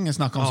läppbjörn. Det är ingen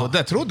snack om så.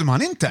 Det trodde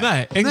man inte.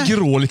 Nej,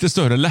 grå lite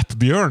större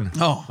läppbjörn.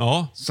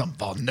 Ja. Som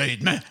var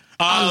nöjd med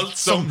allt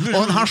som...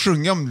 Och han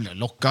sjunger om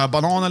locka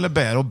banan eller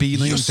bär och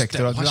bin och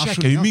insekter. Han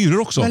käkar ju myror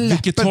också,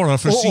 vilket talar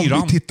för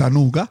syran. Om vi tittar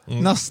noga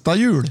nästa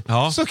jul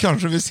så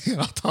kanske vi ser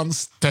att han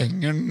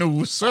stänger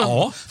nosen.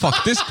 Ja,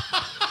 faktiskt.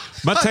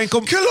 Men tänk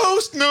om...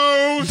 Closed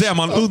nose! Det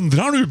man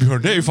undrar nu,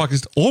 Björn, det är ju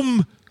faktiskt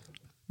om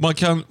man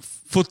kan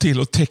få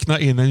till att teckna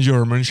in en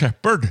German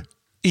Shepherd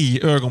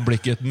i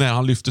ögonblicket när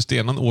han lyfter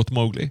stenen åt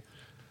Mowgli.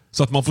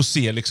 Så att man får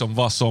se liksom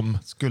vad som...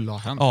 skulle ha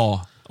hänt.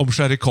 Ja, om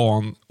Shere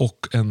Khan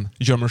och en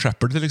German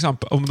Shepherd till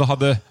exempel. Om det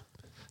hade...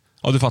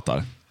 Ja, du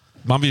fattar.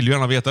 Man vill ju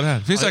gärna veta det här.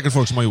 Det finns säkert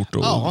folk som har gjort det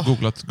och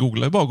googlat.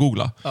 Googla är bara att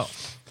googla. Ja.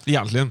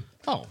 Egentligen.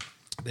 Ja.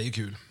 Det är ju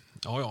kul.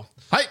 Ja.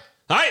 Hej!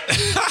 Nej!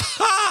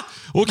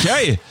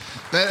 Okej.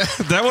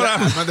 Det var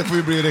det. Men det får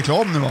ju bli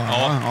reklam nu va?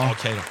 Ja.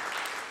 Okej då.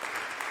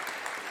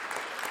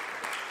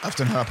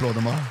 Efter den här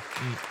applåden bara.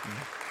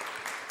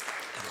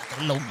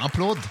 En lång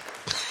applåd.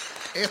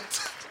 1,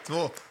 2,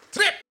 3.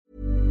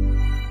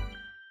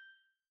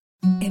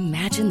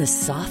 Imagine the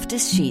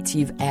softest sheets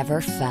you've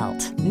ever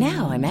felt.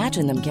 Now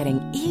imagine them getting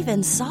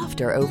even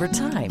softer over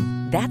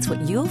time. That's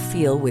what you'll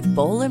feel with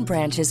Boll &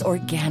 Branch's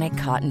organic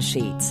cotton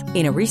sheets.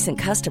 In a recent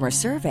customer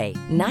survey,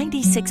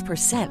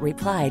 96%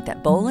 replied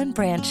that Boll &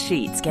 Branch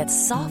sheets get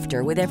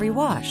softer with every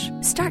wash.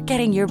 Start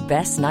getting your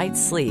best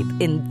night's sleep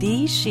in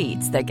these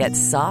sheets that get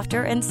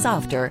softer and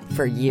softer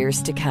for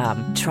years to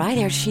come. Try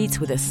their sheets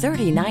with a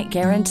 30-night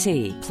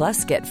guarantee.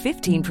 Plus, get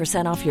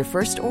 15% off your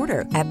first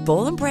order at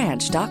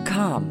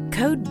bollandbranch.com.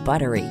 Code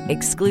BUTTERY.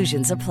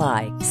 Exclusions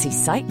apply. See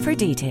site for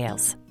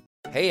details.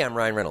 Hey, I'm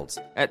Ryan Reynolds.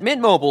 At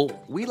Mint Mobile,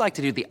 we like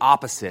to do the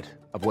opposite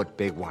of what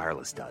Big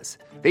Wireless does.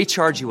 They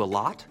charge you a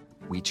lot,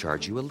 we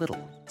charge you a little.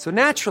 So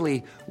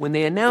naturally, when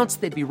they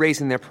announced they'd be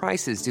raising their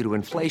prices due to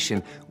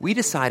inflation, we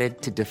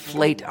decided to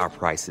deflate our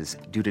prices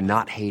due to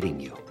not hating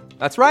you.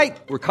 That's right.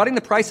 We're cutting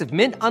the price of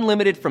Mint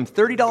Unlimited from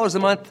 $30 a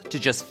month to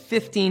just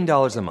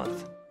 $15 a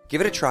month. Give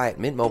it a try at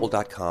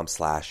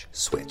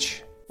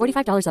mintmobile.com/switch.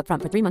 $45 up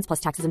front for 3 months plus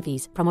taxes and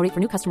fees. Promo rate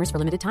for new customers for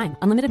limited time.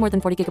 Unlimited more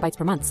than 40 gigabytes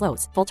per month.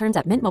 Slows full terms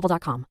at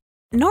mintmobile.com.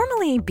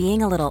 Normally,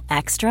 being a little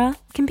extra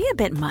can be a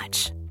bit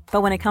much,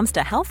 but when it comes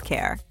to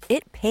healthcare,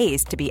 it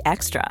pays to be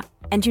extra.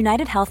 And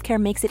United Healthcare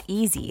makes it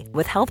easy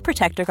with Health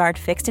Protector Guard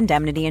fixed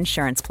indemnity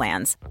insurance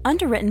plans.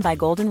 Underwritten by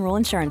Golden Rule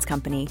Insurance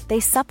Company,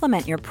 they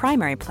supplement your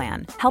primary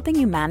plan,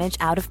 helping you manage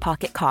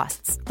out-of-pocket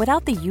costs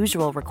without the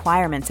usual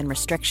requirements and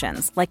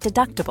restrictions like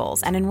deductibles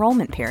and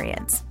enrollment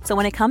periods. So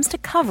when it comes to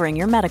covering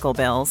your medical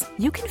bills,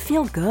 you can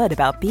feel good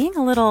about being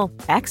a little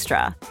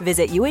extra.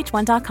 Visit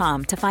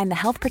uh1.com to find the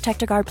Health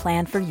Protector Guard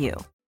plan for you.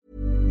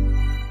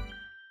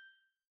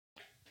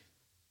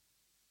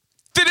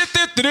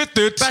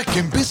 Back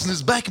in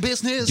business, back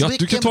business. Ja,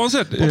 du kan ta en sån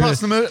här. På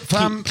plats nummer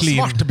 5,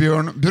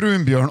 svartbjörn,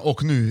 brunbjörn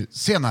och nu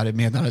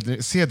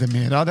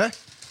sedermerade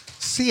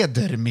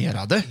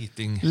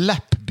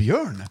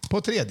läppbjörn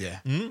på tredje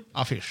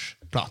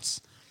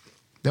affischplats.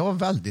 Det var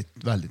väldigt,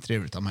 väldigt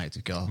trevligt av mig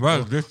tycker jag.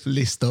 Väldigt.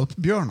 Lista upp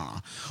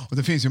björnarna. Och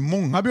det finns ju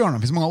många björnar. Det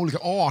finns många olika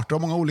arter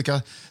och många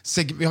olika...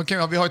 Vi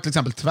har till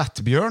exempel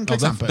tvättbjörn till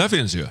exempel. Det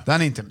finns ju.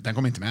 Den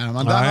kommer inte med.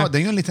 Men den är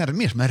ju en liten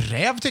mer som en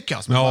räv tycker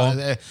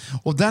jag.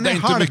 Och den är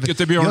inte mycket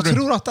till björn. Jag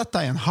tror att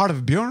detta är en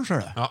halvbjörn. Så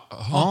det.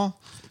 Ja.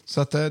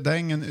 Så att det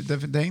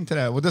är inte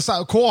det. Och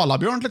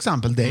koalabjörn till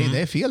exempel, det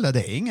är fel. Det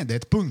är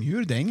ett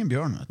pungdjur, det är ingen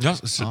björn.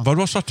 Vad du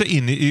har satt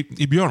in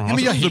i björnarna? Ja,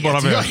 men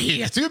jag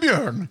heter ju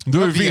björn. Du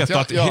har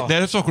vetat, det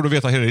är saker du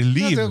vet hela ditt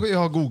liv. Jag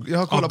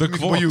har kollat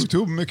mycket på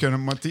YouTube, mycket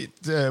med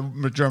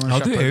German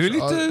Shepherd. Du är ju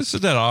lite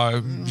sådär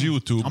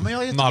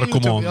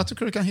YouTube-narkoman. Jag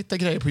tycker du kan hitta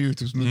grejer på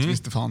YouTube som du inte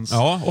visste fanns.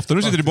 Ja, ofta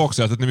när du sitter i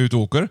baksätet när vi är ute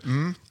och åker.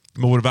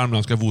 Med vår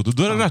värmländska voodoo.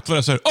 Då är det rätt vad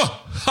jag säger.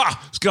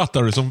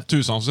 Skrattar du som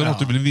tusan så är det något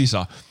du vill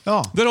visa.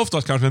 Ja. Det är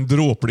oftast kanske en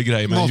dråplig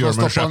grej med en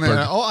German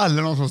Shepherd.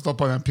 Eller någon som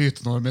stoppar ner en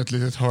pyton med ett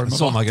litet hörn med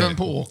vatten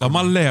på åkern. Ja,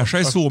 man lär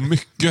sig så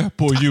mycket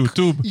på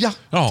YouTube. Ja,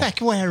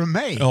 tack vare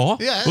mig. Ja,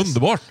 yes.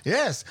 Underbart.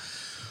 Yes.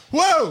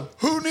 Wow,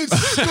 who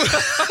needs...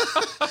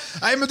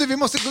 Nej, men vi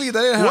måste gå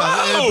vidare i det här. Wow!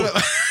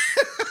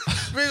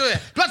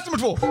 Plats nummer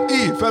 2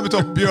 i Fem i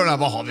topp björnar.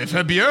 Vad har vi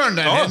för björn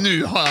där? Ja.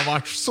 Nu har jag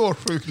varit så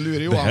sjukt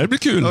lurig, Johan. Det här blir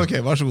kul.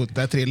 Okej, varsågod.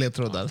 Det är 3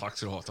 ledtrådar. Tack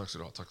ska du ha.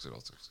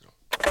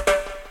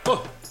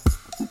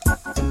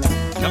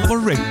 Kan det vara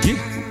reggae?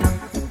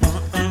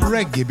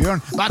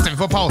 Reggae-björn. Vänta, vi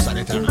får pausa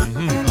lite här.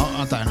 Ja,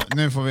 vänta här.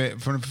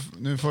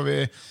 Nu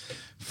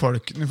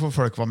får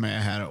folk vara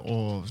med här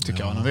och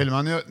tycka vad de vill.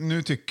 Men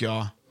nu tycker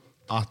jag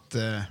att...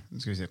 Nu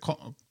ska vi se.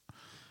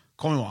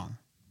 Kom Johan.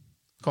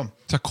 Kom.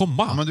 Ska jag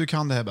komma? Ja, men du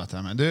kan det här bättre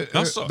än mig.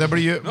 Det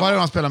blir ju, varje gång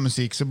man spelar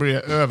musik så blir det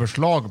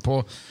överslag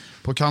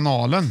på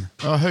kanalen.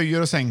 Jag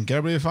höjer och sänker,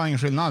 det blir fan ingen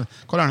skillnad.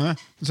 Kolla här nu.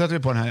 Nu sätter vi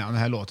på den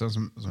här låten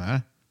som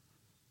är.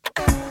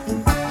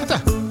 Titta!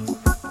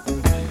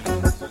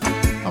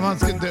 Ja,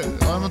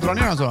 man drar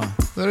ner den så.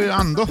 Det är ju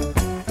ändå.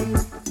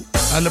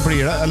 Eller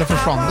blir det? Eller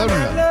försvann det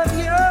nu?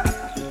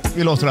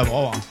 Vi låter det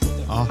vara, va?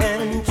 Ja.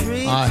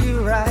 Nej.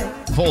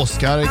 För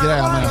Oscar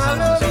grejer med det sen.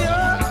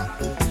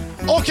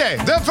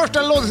 Okej, den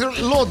första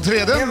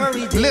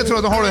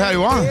ledtråden har du här,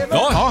 Johan.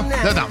 Ja,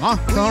 det är den, va?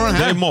 Sen har du den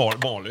här. Det är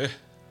Marley.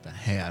 Den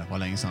här var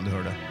länge sedan du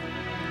hörde.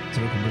 Jag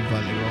tror du kommer bli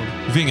väldigt glad.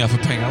 Vingar för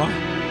pengarna.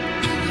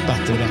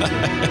 Bättre.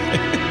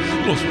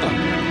 Låt som den.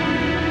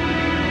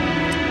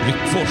 Rick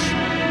Fors.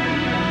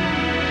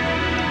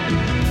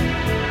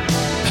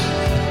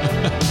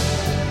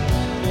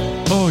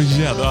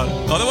 Jävlar.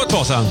 Ja, det var ett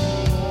tag sedan.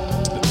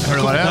 Hör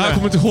du vad det är? Nej, jag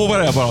kommer inte ihåg vad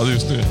det är bara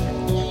just nu.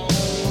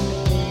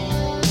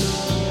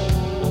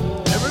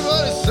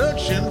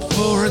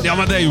 Ja,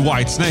 men det är ju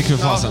Whitesnake för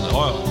fasen.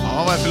 Ja,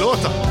 vad är det för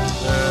låt då?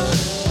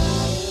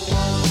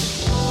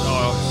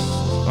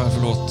 Vad är det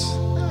för låt?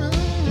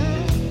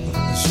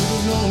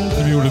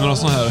 Vi gjorde några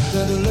såna här.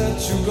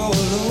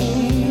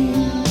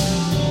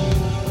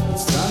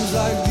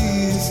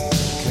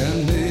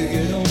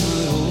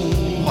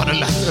 Var det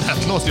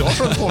rätt låt jag har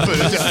fått på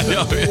förut?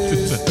 Jag vet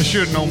inte.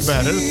 Should know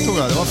better, tror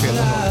jag. Det var fel.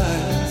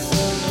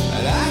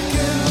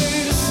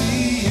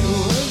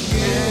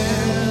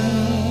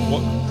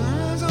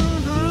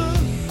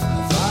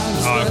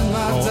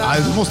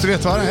 Du måste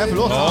veta vad det är för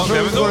låt. Ja, Då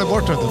men går det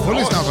bort. Du får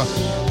lyssna på.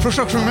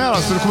 Försök sjunga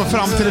med så du kommer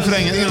fram till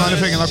refrängen innan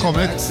refrängen har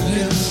kommit.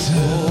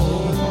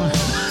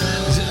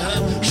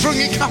 Sjung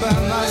i kapp!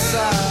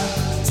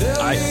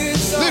 Nej.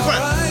 Nu får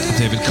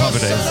det! David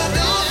Coverdale.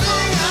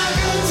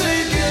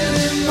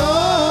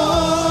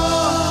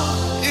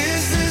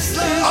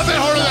 Ja, där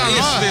har du den!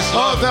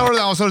 Ja, där har du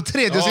den. Och så har du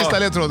tredje och sista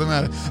ledtråden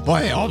här.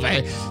 Vad är jag?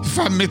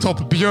 5 i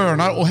topp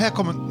björnar. Och här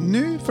kommer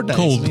nu för dig.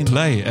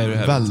 Coldplay är det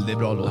här. Väldigt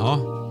bra låt. Ja.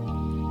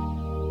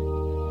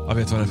 Jag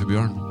vet vad det är för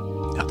björn.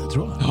 Ja, det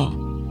tror jag. Ja.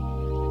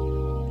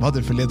 Vad hade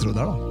du för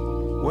ledtrådar då?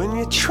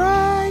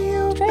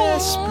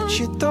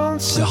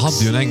 Jag hade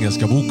ju en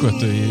engelska bok vet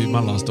du, i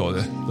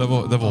mellanstadiet.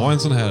 Det var en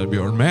sån här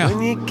björn med.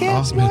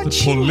 Ja, som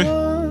heter Polly.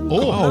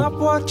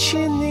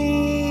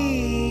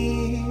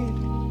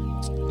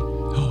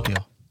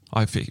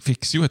 Ja.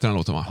 Fix You heter den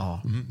låten va?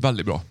 Ja.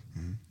 Väldigt bra.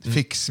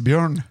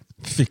 Fixbjörn.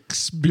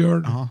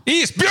 Fixbjörn. Ja.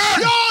 Isbjörn!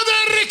 Ja, det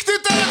är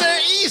riktigt! Det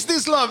är Is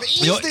This Love!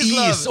 Is This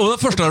Love! Och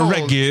den första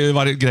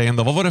reggae-grejen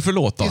då, vad var det för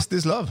låt då? Is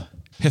This Love.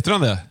 Heter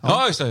den det?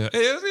 Ja, just det. Is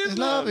this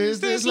love,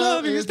 is this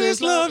love, is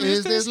this love,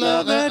 is this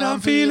love that I'm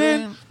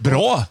feeling.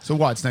 Bra!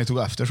 Så Whitesnake tog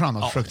efter så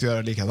han försökte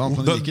göra likadant.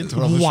 Men det gick inte,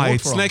 för det var för svårt för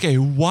Whitesnake är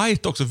ju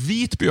white också.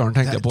 Vit björn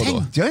tänkte jag på då.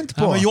 Tänkte jag inte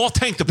på. Ja, men jag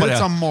tänkte på det. Det är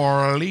som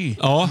Marley.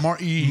 Ja.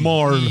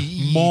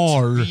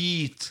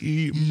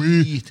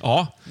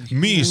 Ja,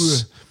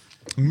 mys.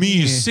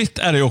 Mysigt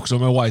är det också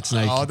med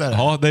Whitesnake. Ja, det är det.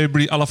 Ja, det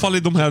blir, i alla fall i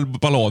de här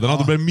balladerna,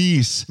 då blir det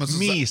mys. Men så,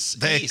 Mys.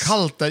 det är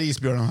kallt där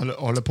isbjörnen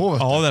håller på.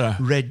 Ja, det är det.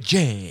 Red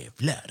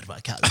jävlar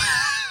vad kallt.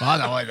 Ja,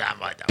 den var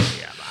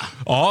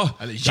Ja,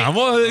 den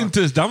var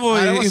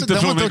inte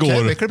från igår.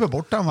 Okej. Vi klipper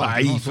bort den.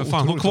 Nej, för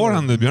fan. Håll kvar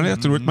den nu, Björn. Det är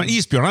jätteroligt. Men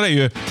isbjörnar är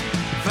ju...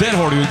 Där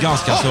har du ju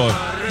ganska så...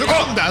 Nu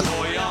kom den!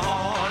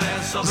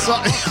 Så...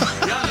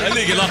 Den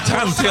ligger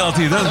latent hela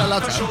tiden.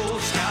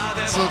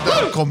 Så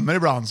det kommer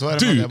ibland, så är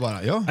det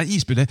bara. Ja.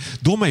 Isbjörnar,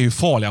 de är ju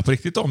farliga på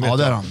riktigt. Ja,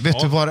 det är de.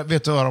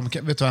 Vet du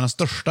vad den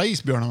största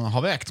isbjörnen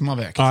har vägt som har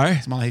vägt?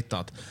 Nej. Som man har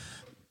hittat?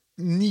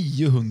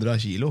 900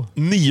 kilo.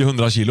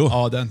 900 kilo?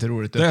 Ja, det är inte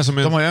roligt. Det är som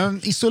de har ju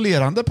en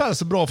isolerande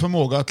päls och bra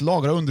förmåga att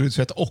lagra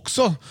underhudsfett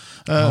också.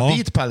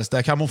 Vit päls, det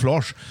är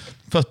kamouflage.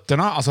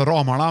 Fötterna, alltså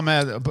ramarna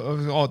med,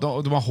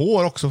 de har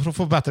hår också för att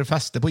få bättre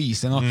fäste på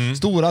isen. Och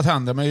stora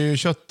tänder med ju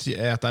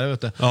köttätare,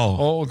 vet du. Ja.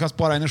 Och kan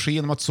spara energi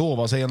genom att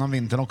sova sig genom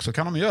vintern också.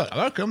 Kan de göra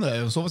verkligen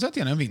det? Sova sig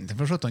genom vintern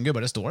för 17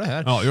 gubbar, det står det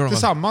här. Ja,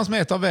 tillsammans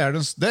med ett av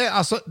världens...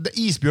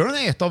 isbjörnen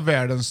är ett av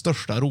världens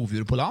största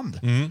rovdjur på land.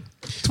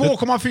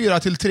 2,4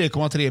 till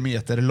 3,3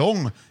 meter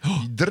lång.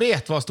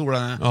 Dret vad stor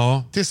den är.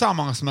 Ja.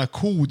 Tillsammans med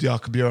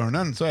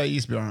Kodiakbjörnen så är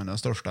isbjörnen den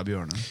största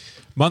björnen.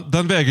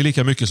 Den väger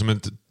lika mycket som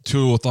en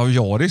Toyota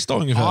Yaris då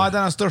ungefär? Ja,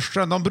 den är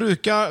största. De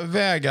brukar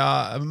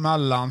väga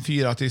mellan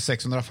 400 till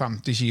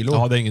 650 kilo.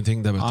 Ja, det är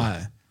ingenting det vet du.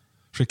 Nej.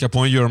 Skicka på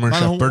en German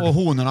Shepherd. Och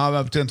honorna är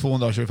upp till en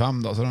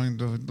 225 då, så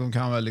de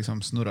kan väl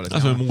liksom snurra lite.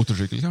 Alltså en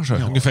motorcykel kanske,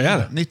 ungefär.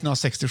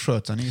 1960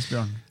 sköt en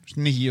isbjörn.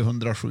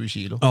 907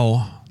 kilo.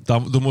 Ja,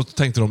 då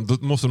måste de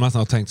nästan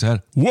ha tänkt så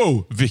här.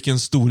 Wow, vilken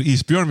stor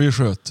isbjörn vi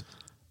sköt.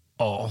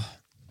 Ja.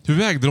 Hur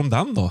vägde de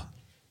den då?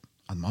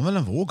 Hade man väl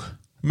en våg?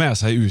 Med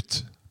sig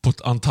ut på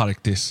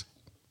Antarktis.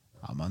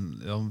 Ja,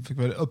 men de fick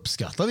väl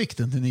uppskatta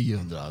vikten till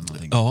 900 eller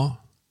någonting.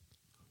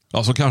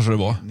 Ja, så kanske det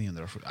var.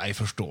 907. Nej,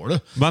 förstår du.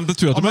 Men det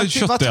tror jag att de är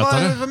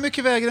köttätare. Vad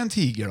mycket väger en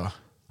tiger då?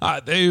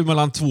 Nej, det är ju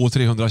mellan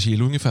 200-300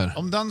 kilo ungefär.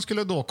 Om den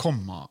skulle då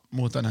komma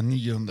mot den här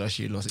 900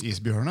 kilos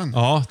isbjörnen.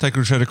 Ja, tänker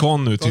du Shere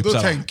Khan nu? Typ då så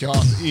här. tänker jag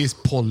att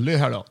ispolly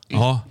här då.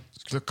 Ja.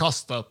 Skulle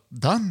kasta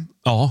den.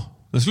 Ja,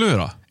 det skulle jag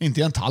göra. Inte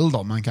i en tall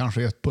då, men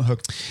kanske ett på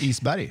högt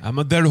isberg. Ja,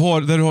 men där du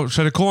har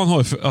Shere Khan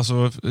har,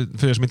 alltså,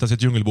 för er som inte har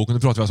sett Djungelboken,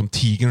 nu pratar vi alltså om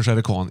tigern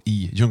Shere Khan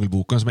i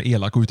Djungelboken som är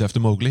elak och ute efter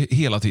Mowgli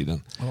hela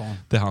tiden. Ja.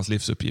 Det är hans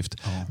livsuppgift.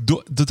 Ja.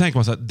 Då tänker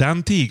man så här,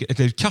 den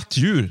ett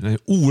kattdjur, den är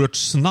oerhört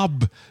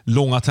snabb,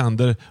 långa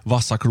tänder,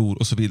 vassa klor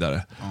och så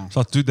vidare. Ja. Så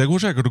att det går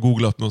säkert att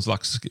googla upp någon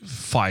slags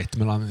fight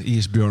mellan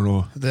isbjörn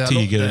och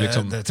tiger.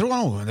 Liksom. Det tror jag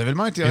nog. Det vill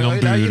man inte.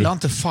 Jag gillar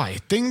inte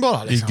fighting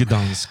bara. Liksom. I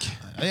Gdansk.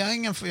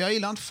 Jag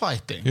gillar inte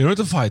fighting. Gillar du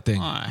inte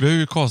fighting? Nej. Vi har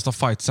ju Karlstad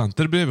Fight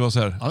Center bredvid oss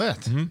här. Jag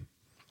vet.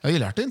 Jag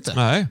gillar det inte.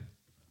 Nej.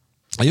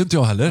 Det gör inte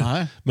jag heller.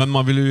 Nej. Men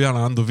man vill ju gärna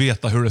ändå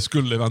veta hur det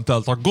skulle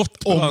eventuellt ha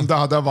gått. Om det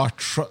hade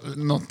varit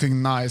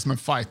någonting nice med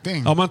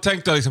fighting. Ja, man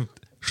tänkte liksom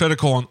Shere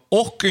Khan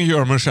och en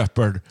German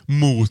Shepherd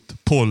mot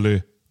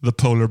Polly the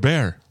Polar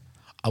Bear.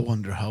 I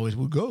wonder how it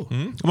would go.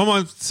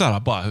 Man såhär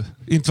bara,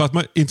 inte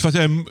för att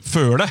jag är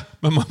för det,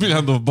 men man vill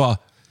ändå bara,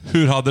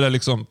 hur hade det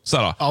liksom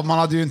såhär? Ja, man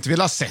hade ju inte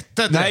velat sett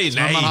det direkt,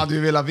 men man hade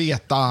ju velat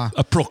veta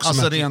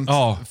alltså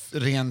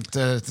rent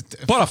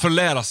bara för att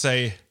lära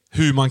sig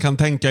hur man kan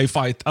tänka i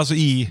fight, alltså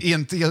i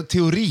en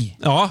teori.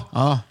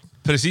 Ja.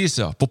 Precis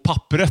ja, på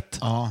pappret.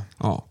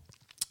 Ja.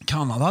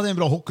 Kanada hade en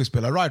bra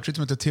hockeyspelare, right,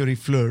 som heter Thierry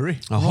Fleury.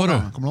 Kommer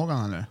du ihåg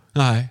han eller?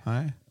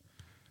 Nej.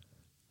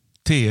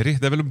 Thierry,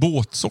 det är väl en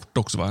båtsort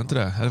också va? Inte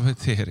det? Eller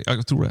Thierry,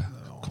 jag tror det.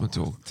 Kommer inte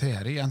ihåg.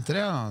 Thierry, är inte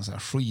det så här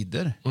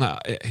skidor?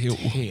 Nej, jo.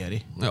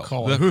 Thierry. Ja.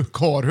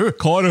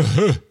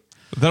 Karhu.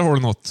 Där har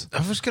du något.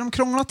 Varför ska de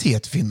krångla till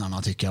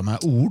finnarna tycker jag med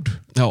ord?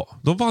 Ja,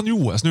 de vann ju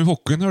OS nu i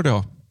hockeyn hörde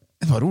jag.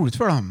 Det var roligt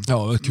för dem. Ja,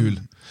 det var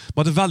kul. De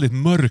hade väldigt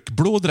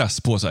mörkblå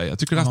dress på sig. Jag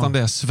tycker nästan det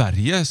är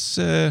Sveriges...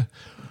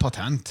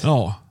 patent.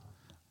 Ja.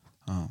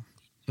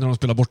 När de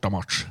spelar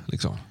bortamatch.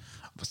 Liksom.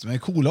 Fast de är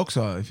coola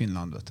också i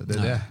Finland. Vet du. Det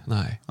är det.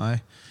 Nej.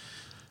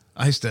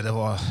 Ja, just det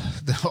var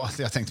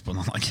jag tänkte på en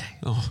annan grej.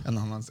 Ja.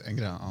 En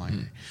grej.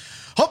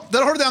 Hopp,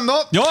 där har du den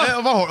då.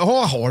 Ja.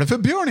 Vad har du för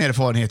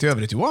björnerfarenhet i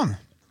övrigt, Johan?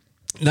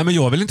 Nej, men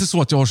jag är väl inte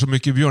så att jag har så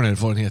mycket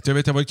björnerfarenhet. Jag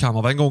vet jag var i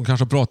Kanada en gång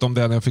kanske pratade om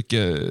det när jag fick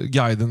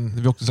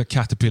guiden. Vi åkte så här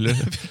Caterpillar.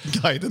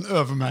 Guiden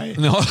över mig.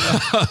 Ja,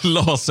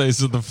 la sig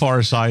to the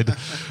far side.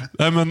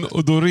 Nej, men,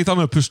 och då ritade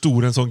han upp hur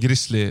stor en sån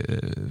grisslig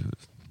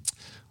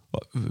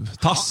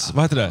tass,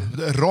 vad heter det?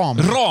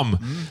 Ram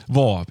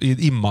var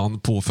i imman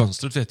på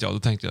fönstret vet jag. Då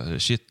tänkte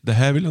jag, shit, det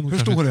här vill jag nog. Hur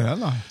stor är den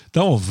då?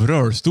 Den var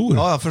vrölstor.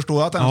 Ja, jag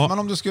förstår att men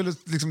om du skulle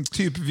liksom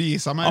typ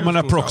visa mig. Ja, men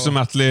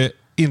approximately.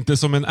 Inte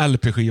som en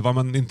LP-skiva,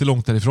 men inte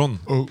långt därifrån.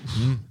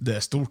 Det är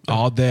stort.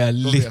 Ja, det är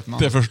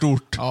lite för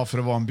stort. Ja, för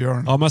att vara en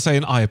björn. Ja, man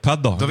säger en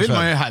iPad då. Då vill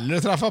man ju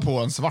hellre träffa på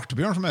en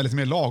svartbjörn som är lite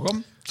mer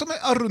lagom. Som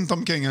är runt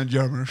omkring en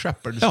German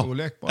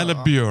Shepherd-storlek. Ja,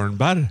 eller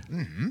björnbär.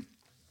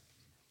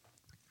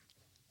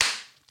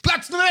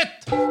 Plats nummer 1!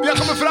 Vi har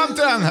kommit fram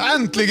till den,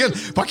 äntligen!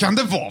 Vad kan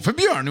det vara för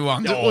björn,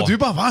 Johan? Ja. Och du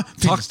bara, va?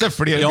 Finns det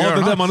fler björnar? Ja,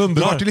 det är det man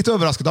undrar. Jag var lite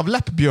överraskad av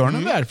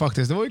läppbjörnen där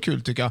faktiskt. Det var ju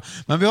kul tycker jag.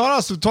 Men vi har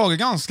alltså tagit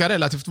ganska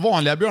relativt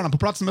vanliga björnar. På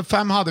plats nummer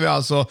 5 hade vi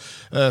alltså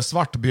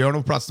svartbjörn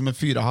och på plats nummer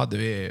 4 hade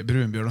vi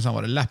brunbjörn och sen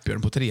var det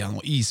läppbjörn på 3:an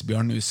och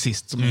isbjörn nu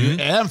sist som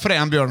ju är en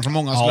frän björn som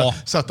många skulle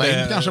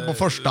sätta in kanske på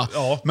första.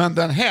 Men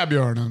den här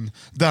björnen,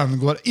 den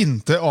går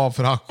inte av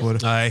för hackor.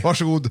 Nej.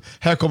 Varsågod,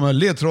 här kommer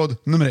ledtråd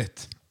nummer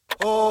 1.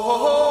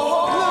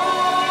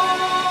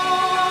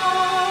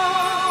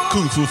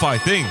 Kung Fu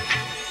Fighting.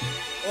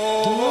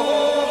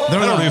 Där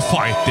har du ju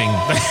fighting.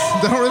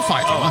 Där har du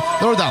fighting, va?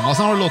 Där har du den, va?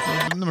 Sen har du låt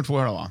nummer 2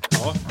 här då, va?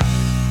 Ja.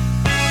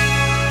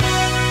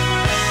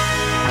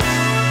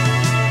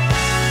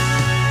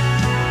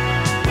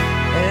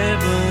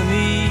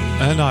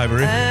 And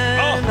Ivory.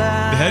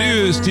 Det här är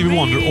ju Stevie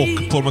Wonder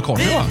och Paul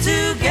McCartney, va?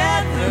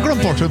 Jag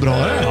glömde bort hur bra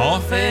det är.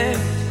 Ja.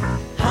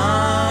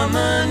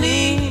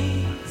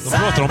 De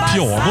pratar om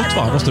pianot,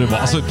 va? Måste det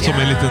vara. Alltså, som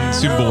en liten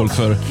symbol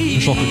för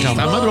hur saker kan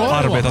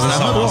arbeta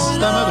tillsammans.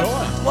 Stämmer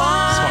bra.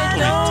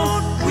 Svart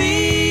och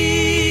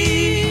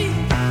vitt.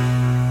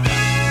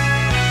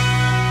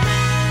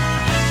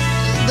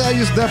 Det är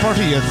just det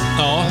partiet.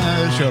 Ja.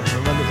 Kört.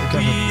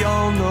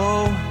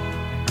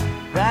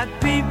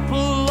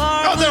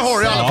 Ja, där har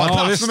du i alla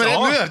fall plats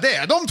nummer 1. Det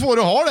är de två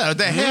du har där.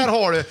 Det här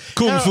har du.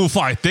 Kung Fu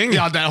Fighting.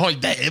 Ja, där har du.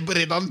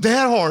 Redan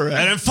där har du.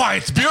 Är det en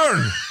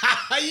fightbjörn?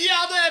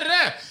 Ja, det är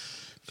det.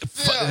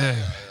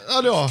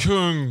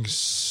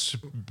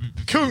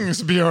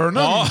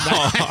 Kungsbjörnen. Ja,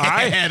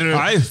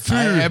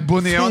 nej,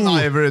 Bonnie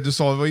och Ivory, du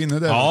sa vi var inne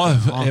där. Ja,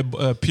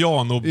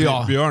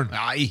 pianobjörn.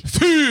 Nej.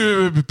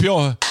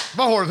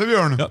 Vad har du för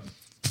björn? Ja.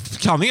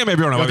 Kan inga mer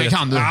björnar. Ja, det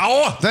kan du.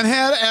 Ja. Den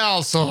här är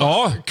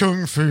alltså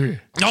Kung Fu.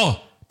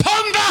 Ja.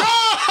 Panda!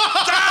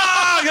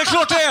 Det är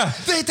klart det är!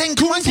 Det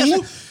tänker man kanske.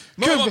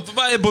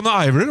 Vad är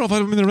Bonnie Ivory då?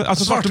 Vad menar du?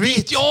 Alltså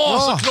svartvit?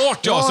 Ja, såklart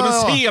ja! Som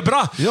en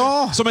zebra!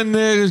 Ja. Som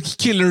en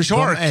killer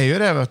shark. De är ju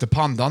det, vet du.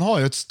 Pandan har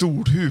ju ett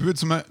stort huvud.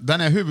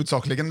 Den är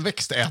huvudsakligen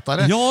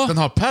växtätare. Ja. Den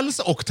har päls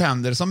och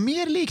tänder som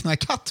mer liknar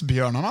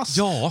kattbjörnarnas.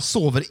 Ja.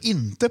 Sover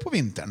inte på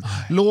vintern.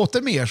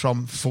 Låter mer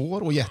som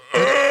får och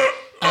getter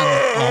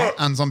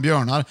än som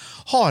björnar.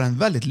 Har en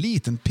väldigt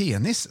liten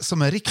penis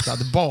som är riktad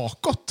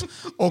bakåt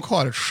och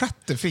har ett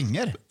sjätte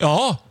finger.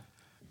 Ja.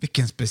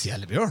 Vilken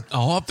speciell björn.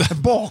 Ja.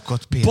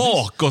 Bakåt penis.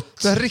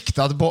 Bakåt. Det är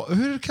riktad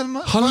hur kan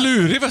man... Han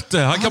lurig, vet du.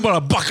 Han kan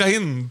bara backa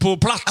in på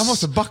plats. Han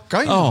måste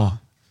backa in. Ja.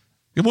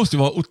 Det måste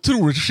vara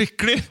otroligt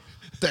skicklig.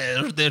 Det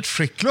är ett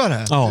skicklo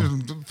det. Ja.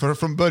 För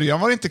från början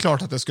var det inte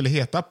klart att det skulle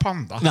heta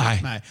panda.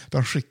 Nej. Det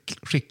är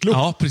skicklo.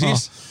 Ja,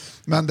 precis. Ja.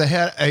 Men det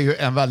här är ju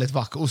en väldigt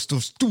vacker och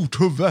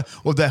stort huvud.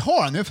 Och det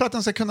har han ju för att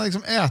den ska kunna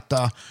liksom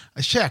äta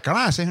käkarna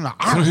här.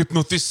 För att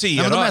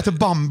hypnotisera. Ja, men de äter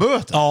bambu.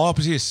 Ja,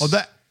 precis.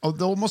 Och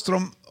då måste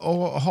de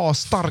ha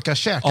starka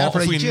käkar. Ja, för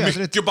och få det in jävligt...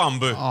 mycket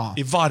bambu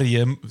i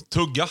varje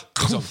tugga.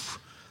 Liksom.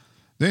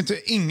 Det är inte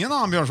ingen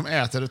annan björn som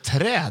äter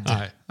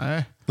träd.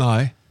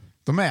 Nej.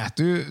 De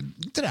äter ju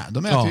träd.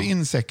 De äter ju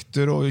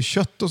insekter och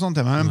kött och sånt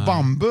där. Men en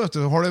bambu,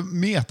 har du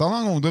metat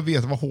någon gång, då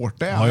vet du vad hårt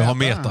det är. Ja, jag har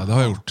metat. Det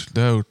har jag gjort.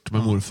 Det har jag gjort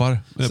med morfar.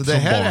 Så det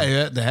här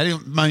är ju...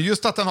 Men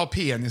just att den har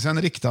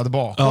penisen riktad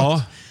bakåt.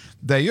 Ja.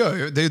 Det är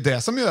ju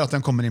det som gör att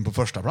den kommer in på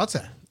första plats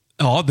här.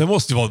 Ja, det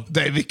måste ju vara...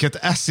 Det är vilket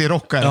S i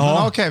rockar. Ja.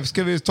 Men okej,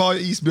 ska vi ta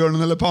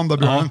isbjörnen eller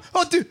pandabjörnen?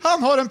 Ja, du,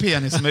 han har en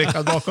penis som är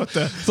riktad bakåt.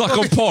 Snacka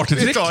om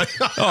partytrick.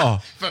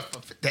 Ja.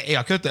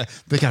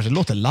 Det kanske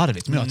låter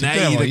larvigt, men jag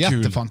tycker det var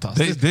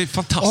jättefantastiskt. Det är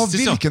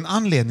fantastiskt. Av vilken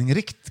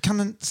anledning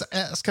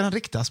ska den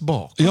riktas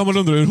bak? Ja, man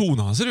undrar hur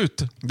honan ser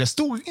ut. Det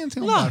stod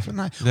ingenting om varför.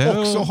 Nej.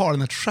 Och så har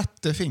den ett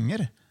sjätte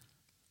finger.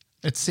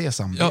 Ett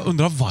sesamben. Jag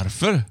undrar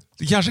varför.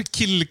 Det kanske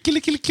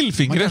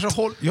killfingret.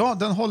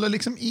 Den håller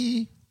liksom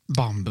i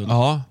bambun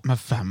Ja. med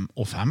 5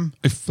 och 5.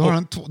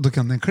 Då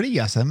kan den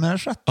klia sig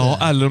med 6. Ja,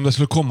 eller om det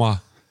skulle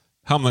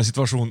hamna i en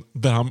situation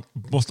där han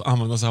måste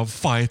använda sig av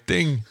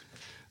fighting.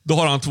 Då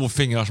har han 2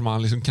 fingrar som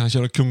han liksom kan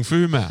köra kung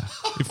fu med.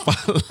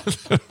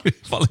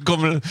 Ifall det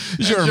kommer en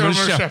German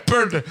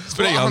Shepherd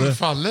springande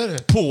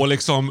på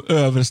liksom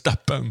över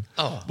steppen.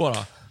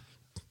 Bara.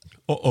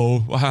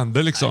 Vad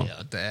händer liksom?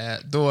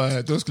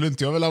 Då skulle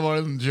inte jag vilja vara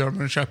en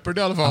German Shepherd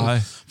i alla fall.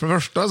 Nej. För det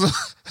första så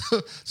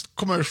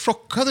kommer jag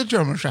chocka den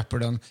German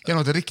Shepherden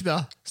genom att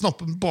rikta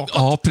snoppen bakåt.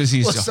 Ja,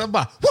 precis. Och sen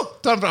bara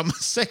tar han fram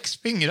 6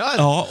 fingrar.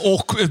 Ja,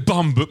 och ett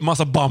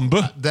massa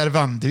bambu. Där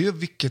vänder ju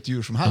vilket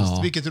djur som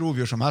helst. Vilket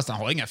rovdjur som helst. Han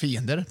har inga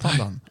fiender.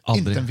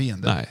 Inte en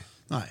fiende.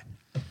 Nej.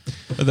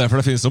 Det är därför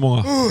det finns så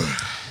många.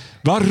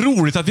 Vad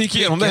roligt att vi gick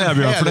igenom det här,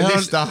 Björn. För det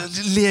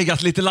har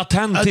legat lite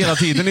latent hela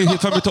tiden i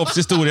Fem Topps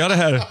historia det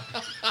här.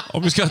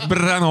 Om vi ska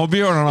bränna av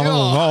björnarna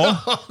någon gång.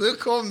 Ja, nu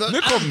kom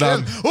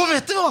den. Och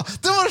vet du vad?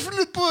 Det var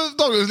slut på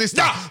dagens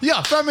lista.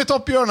 Ja, 5 i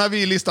toppbjörnar.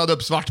 Vi listade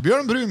upp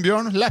svartbjörn,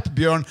 brunbjörn,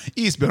 läppbjörn,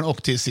 isbjörn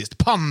och till sist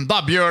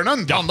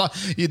pandabjörnen. Panda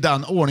i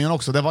den ordningen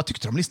också. Vad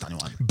tyckte du om listan,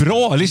 Johan?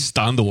 Bra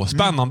lista ändå.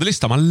 Spännande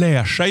lista. Man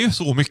lär sig ju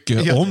så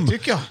mycket om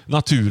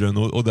naturen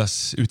och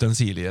dess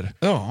utensilier.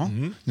 Ja,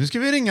 nu ska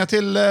vi ringa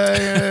till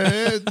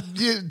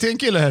en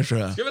kille här. Ska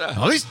vi det?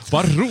 Ja, visst.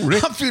 Vad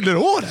roligt. Han fyller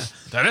år.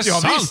 Det är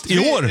sant, i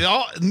år.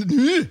 Ja,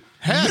 nu.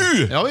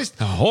 Här. Ja, visst.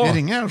 Jaha. Vi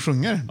ringer och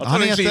sjunger.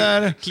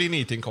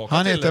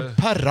 Han heter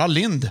Perra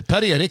Lind.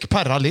 Per-Erik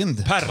Perra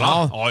Lind. Perra?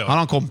 Ja. Han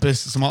har en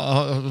kompis som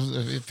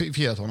har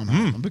firat honom.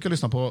 Han brukar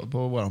lyssna på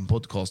vår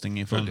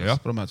podcasting ifrån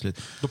på de här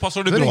lite. Då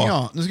passar det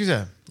bra. Nu ska vi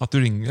se. Att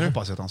du ringer.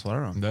 Hoppas jag att han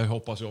svarar då. Det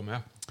hoppas jag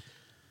med.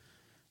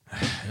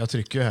 Jag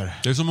trycker ju här.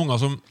 Det är så många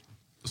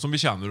som vi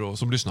känner och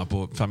som lyssnar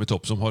på Fem i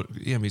topp som har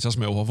envisats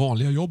med att ha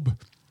vanliga jobb.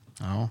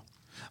 Ja.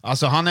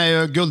 Alltså han är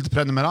ju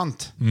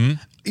guldprenumerant.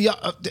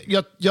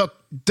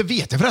 Det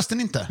vet jag förresten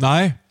inte.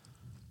 Nej.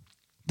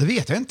 Det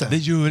vet jag inte. Det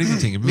gör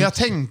ingenting. Men jag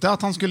tänkte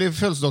att han skulle i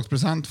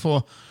födelsedagspresent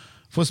få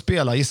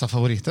spela Gissa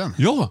favoriten.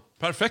 Ja,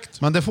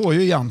 perfekt. Men det får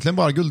ju egentligen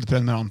bara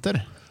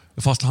guldprenumeranter.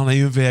 Fast han är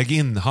ju en väg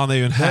in. Han är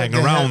ju en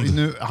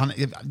hangaround.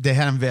 Det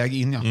här är en väg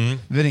in, ja.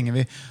 Nu ringer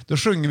vi. Då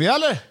sjunger vi,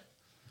 eller?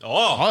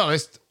 Ja,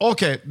 visst.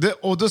 Okej,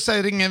 och då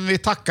ringer vi,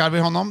 tackar vi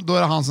honom. Då är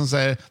det han som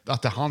säger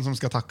att det är han som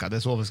ska tacka. Det är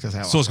så vi ska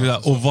säga. Så ska vi säga.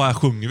 Och vad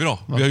sjunger vi då?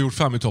 Vi har gjort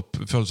Fem i topp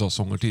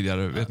födelsedagssånger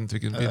tidigare. Vet inte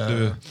vilken vill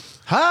du...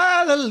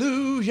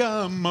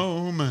 Hallelujah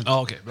moment.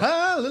 Ja, okej.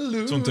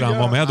 Hallelujah. Så inte han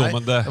var med då. Nej,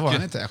 men det var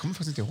han inte. Jag kommer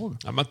faktiskt inte ihåg.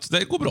 Ja, men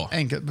det går bra.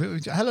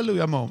 Enkelt.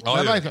 Hallelujah moment.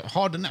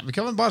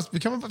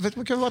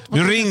 Vi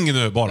ring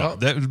nu bara.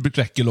 Det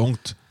räcker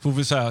långt. Får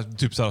vi säga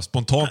typ så här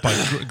spontant bara.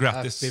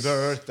 Grattis. Happy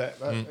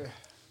birthday.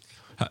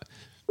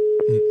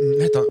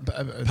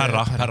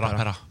 Perra.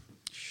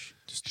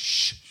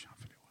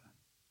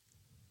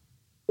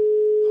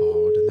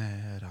 Har den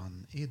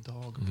äran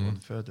idag på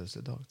en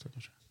födelsedag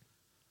kanske.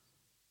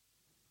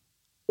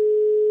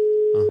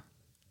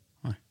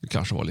 Det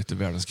kanske var lite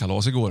världens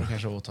kalas igår.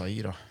 Kanske var att ta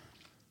i då.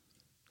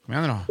 Kom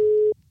igen då.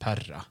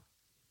 Perra.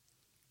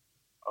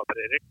 Ja,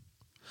 Fredrik.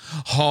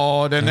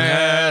 Har den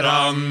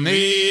äran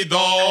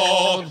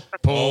idag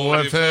på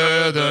en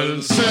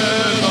födelsedag.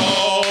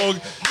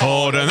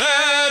 Har den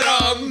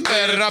äran,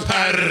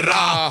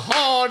 Perra.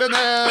 Har den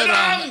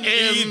äran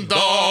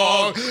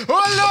idag.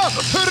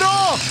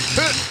 Hurra!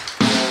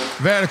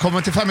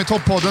 Välkommen till Fem i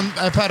topp-podden,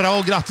 Perra,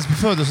 och grattis på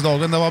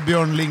födelsedagen. Det var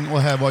Björn Ling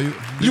och här var ju...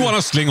 Johan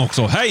Östling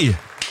också. Hej!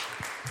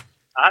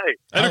 Hej!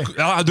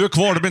 Du är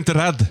kvar, du blir inte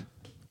rädd.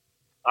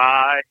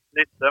 Nej,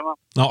 lite man.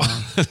 Ja,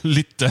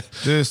 lite.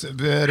 Du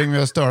ringer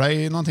vi och stör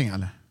dig i någonting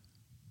eller?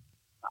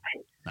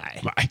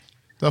 Nej.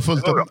 Du har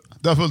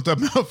fullt upp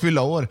med att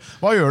fylla år.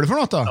 Vad gör du för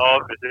något då?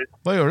 Ja, precis.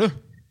 Vad gör du?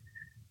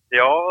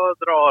 Jag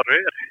drar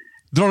rör.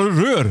 Drar du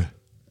rör?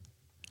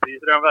 Vi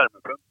drar en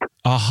värmepump.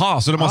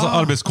 Aha, så det är massa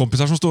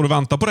arbetskompisar som står och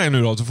väntar på dig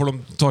nu då? Så får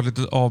de ta ett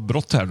litet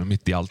avbrott här nu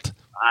mitt i allt.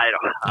 Nej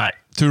då. Nej.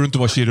 Tur du inte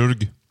var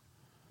kirurg.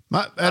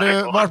 Men,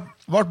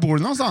 vart bor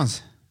du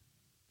någonstans?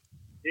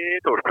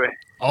 I Torsby.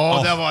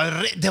 Det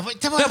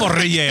var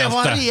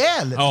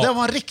rejält. Ja. Det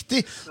var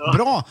riktigt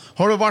bra.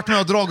 Har du varit med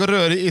och dragit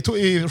rör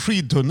i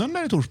skidtunneln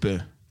där i Torsby?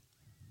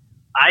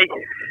 Nej.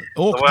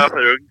 Då var jag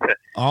för ung.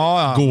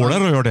 Ja. Går det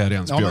rör där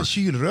ens, Björn? Ja, men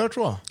kylrör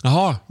tror jag.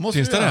 Jaha,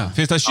 finns det det?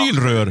 Finns det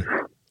kylrör?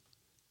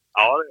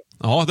 Ja, det.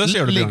 Ja, det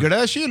ser du. Ligger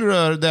det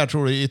kylrör där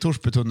tror du i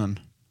Torsbytunneln?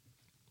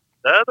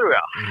 Det tror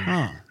jag.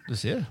 Ja, du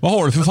ser. Vad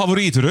har du för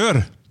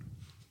favoritrör?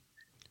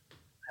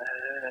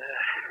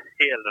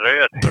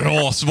 Helrör.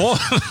 Bra svar!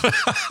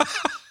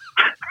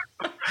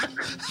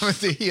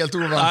 Det är helt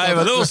oväntat. Nej,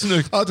 men det var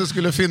snyggt. Att du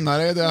skulle finna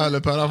dig i det heller,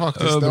 Perra,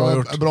 faktiskt.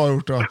 Bra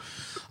gjort då.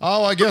 Ja,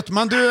 vad gött.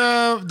 Men du,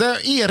 det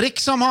är Erik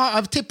som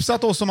har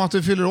tipsat oss om att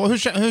du fyller år.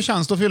 Hur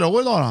känns det att fylla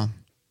år idag då?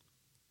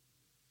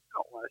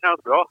 Ja, det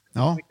känns bra.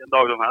 Ja. Vilken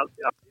dag som helst.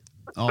 Ja.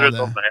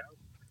 Förutom det här.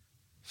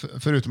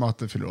 Förutom att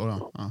du fyller år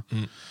då. Ja.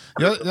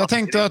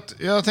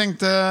 Jag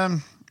tänkte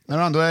när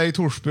du ändå är i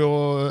Torsby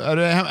och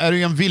är du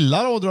i en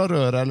villa och drar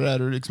rör eller är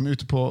du liksom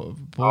ute på...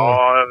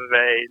 Ja, jag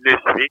är i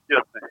Lysvik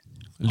just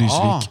nu.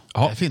 Lysvik. Ja, det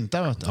är fint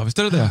där, vet du. Ja, visst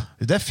är det.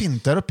 Det är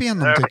fint där uppe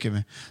igenom, tycker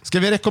vi. Ska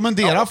vi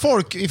rekommendera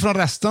folk ifrån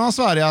resten av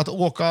Sverige att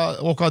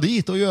åka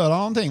dit och göra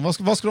någonting?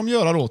 Vad ska de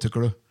göra då, tycker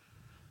du?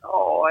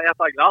 Ja,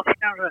 äta glass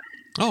kanske.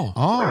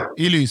 Ja,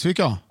 i Lysvik,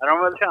 ja. Är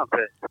de väl känt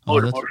det?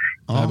 Mormors.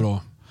 Det är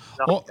bra.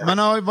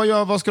 Men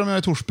vad ska de göra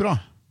i Torsby då?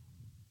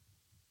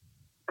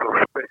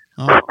 Torsby?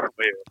 Ja.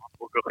 Vad gör man?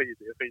 Åka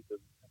skidor.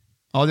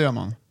 Ja, det gör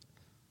man.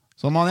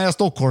 Så om man är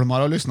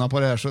stockholmare och lyssnar på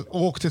det här, så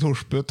åk till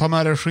Torsby, ta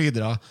med dig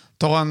skidorna,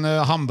 ta en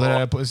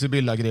hamburgare på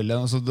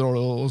Sibylla-grillen och så drar du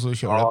och så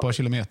kör du ett par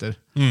kilometer.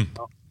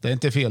 Det är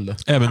inte fel det.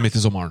 Även mitt i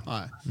sommaren.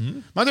 Nej.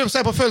 Men du, så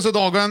här på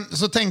födelsedagen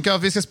så tänker jag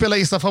att vi ska spela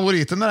Gissa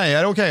favoriten med dig.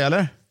 Är det okej,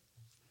 eller?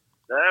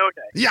 Det är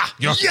okej.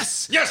 Ja!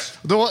 Yes!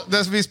 Då,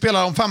 vi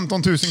spelar om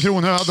 15 000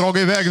 kronor. Jag har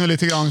dragit iväg nu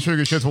lite grann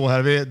 2022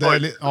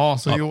 här.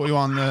 Så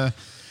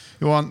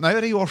Johan, nej, det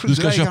är jag. Du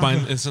ska köpa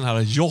en sån här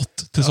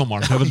yacht till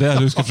sommaren. Det är väl det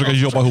du ska försöka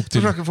jobba ihop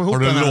till. Har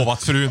du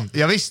lovat frun?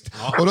 Ja, visst.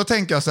 Och då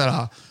tänker jag så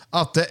här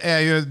att det är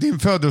ju din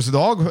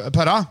födelsedag,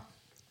 Perra.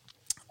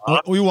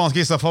 Och Johan ska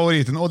gissa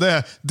favoriten. Och det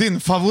är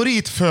din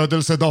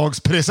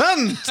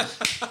favoritfödelsedagspresent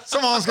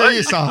som han ska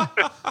gissa.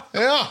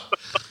 Ja.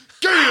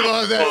 Gud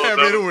vad det här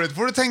blir roligt.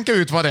 Får du tänka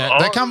ut vad det är.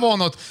 Det kan vara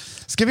något.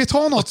 Ska vi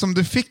ta något som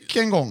du fick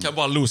en gång? Kan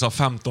bara losa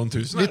 15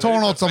 000. Vi tar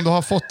något som du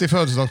har fått i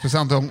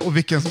födelsedagspresent och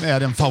vilken som är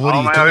din favorit.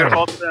 Ja, men jag har ju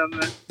fått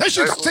en...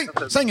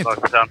 Säg inget.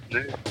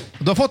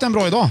 Du har fått en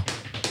bra idag?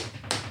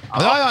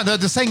 Ja,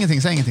 säg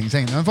ingenting.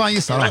 Men får han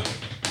gissa då.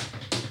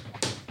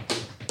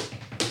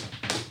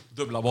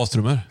 Dubbla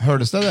bastrummor.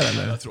 Hördes det där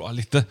eller? Jag tror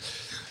lite.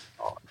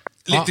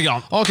 Lite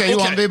grann. Okej,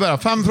 Johan, vi börjar.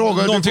 5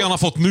 frågor. Någonting han har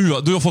fått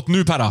nu. Du har fått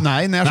nu, Perra?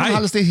 Nej, när som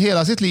helst i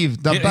hela sitt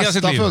liv. Den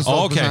bästa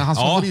födelsedagspresenten. Hans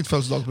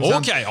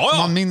favoritfödelsedagspresent.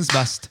 Man minns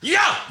bäst.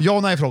 Ja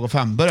och nej, fråga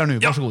 5. Börja nu,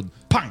 varsågod.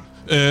 Pang!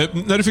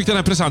 När du fick den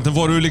här presenten,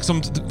 var du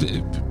liksom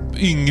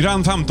yngre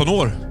än 15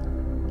 år?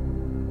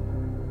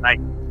 Nej.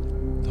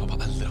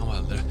 Han var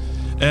äldre.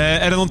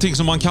 Är det någonting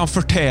som man kan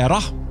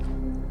förtära?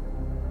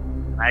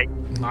 Nej.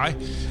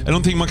 Är det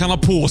någonting man kan ha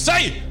på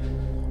sig?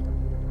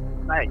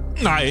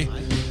 Nej.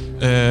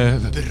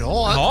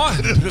 Bra. Ja,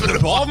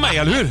 bra av mig,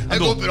 eller hur? Det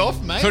går bra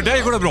för mig. För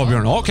dig går det bra,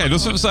 Björn. Okej, då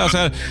säger jag så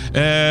här.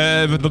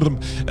 Är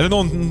det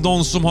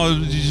någon som har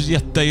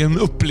gett dig en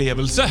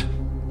upplevelse?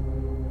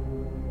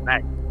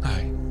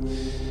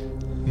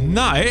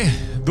 Nej.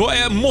 Då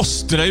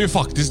måste det ju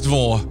faktiskt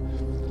vara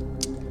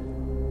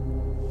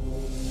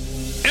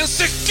en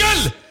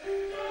cykel!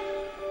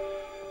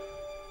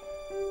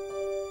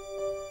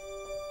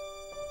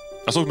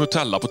 Jag såg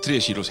Nutella på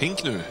 3 kilos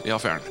hink nu i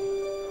affären.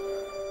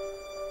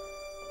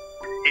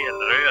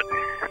 Helröd.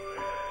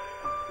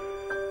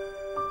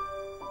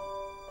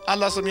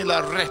 Alla som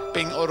gillar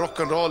rapping och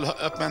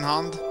rock'n'roll, upp med en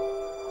hand.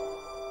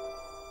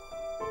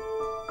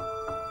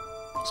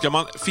 Ska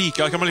man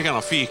fika kan man lika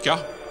gärna fika.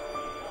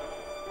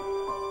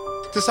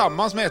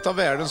 Tillsammans med ett av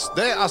världens...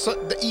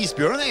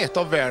 isbjörnen är ett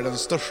av världens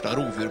största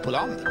rovdjur på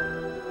land.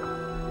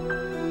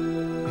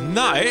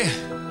 Nej.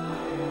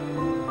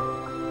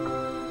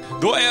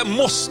 Då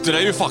måste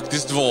det ju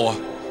faktiskt vara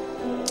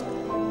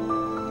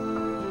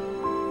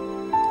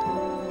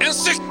en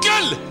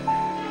cykel!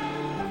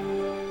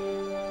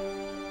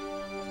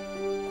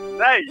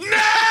 Nej!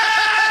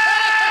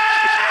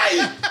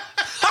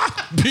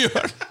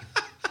 Björn!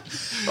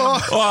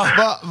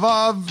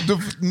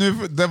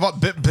 Det var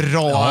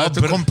bra att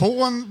du kom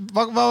på en...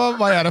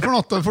 Vad är det för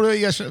något?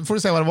 Får du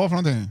säga vad det var för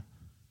någonting?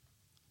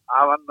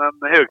 Ja, men en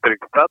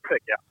högtrycksplatt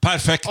fick jag.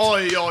 Perfekt.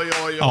 Oj.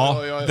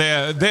 Det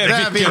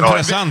är vilken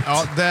present.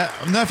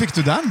 När fick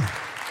du den?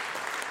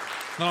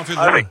 Jag fick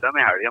den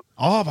i helgen.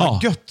 Ja,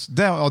 vad gött.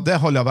 Det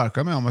håller jag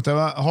verkligen med om.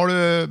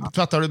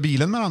 Tvättar du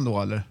bilen med den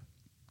då, eller?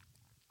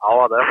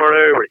 Ja, det får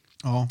det ju bli.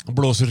 Ja.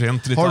 Blåser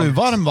rent lite. Har du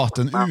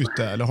varmvatten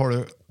ute eller har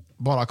du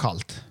bara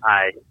kallt?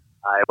 Nej,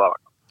 bara.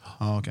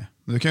 Ja, okej.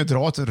 Men du kan ju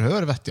dra ett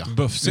rör, vet jag.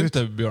 Behövs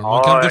inte, Björn.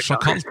 Man kan duscha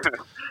kallt.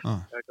 Jag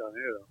kan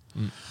ju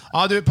det.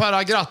 Ja, du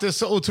Perra, grattis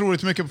så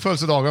otroligt mycket på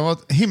födelsedagen. Det var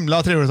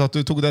himla trevligt att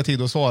du tog dig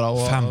tid att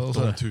svara.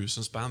 15 000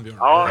 spänn, Björn.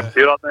 Ja,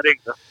 kul att ni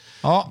ringde.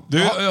 Ja.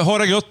 Du, har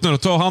det gött nu.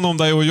 Ta hand om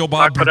dig och jobba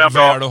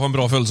väl och ha en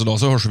bra födelsedag,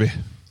 så hörs vi. Tack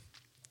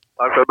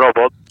för bra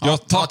podd. Ja,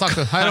 tack. Tack.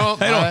 Hej då.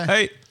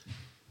 Hej.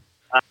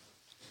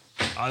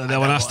 Ja, det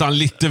var nästan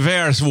lite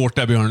väl svårt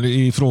där, Björn,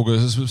 i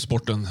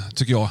frågesporten,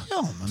 tycker jag.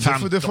 Ja, men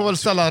du får väl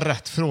ställa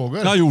rätt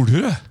frågor. Jag gjorde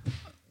ju det.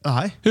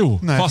 Nej. Jo,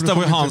 fast det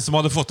var ju han som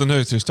hade fått en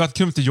högtryckstvätt.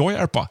 Kunde inte jag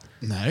hjälpa?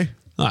 Nej.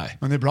 Nej.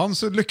 Men ibland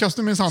så lyckas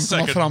du minsann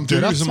komma fram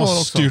till rätt rätt svar svar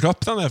också. också. Styrt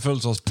upp den här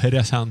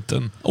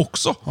födelsedagspresenten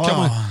också. Ja. Kan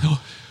man. Ja.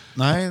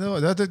 Nej,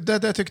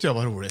 det tyckte jag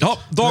var roligt. Ja,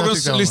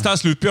 dagens lista är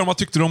slut, Björn. Vad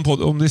tyckte du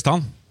om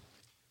listan?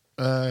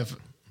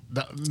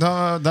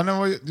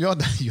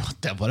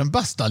 Det var den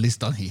bästa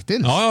listan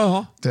hittills.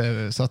 Ja.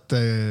 Så att,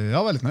 jag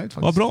var väldigt nöjd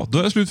faktiskt. Vad bra, då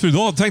är det slut för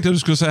idag. Tänkte att du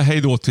skulle säga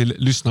hej då till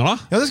lyssnarna.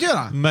 Ja, det ska jag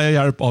göra. Med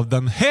hjälp av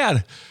den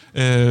här.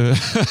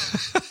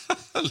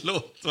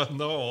 Låt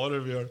den ha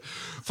det, Björn.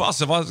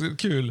 Fasen, vad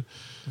kul.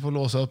 Du får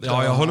låsa upp.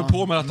 Ja, jag håller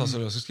på med detta.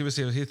 Så ska vi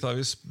se, hittar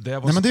vi...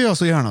 Nej, men det gör jag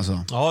så gärna så.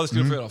 Ja, det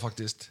skulle du få göra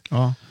faktiskt.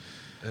 Ja.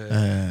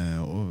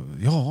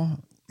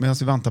 medan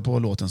vi väntar på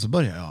låten så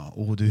börjar jag.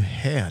 Åh, du är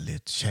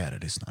härligt, kära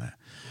lyssnare.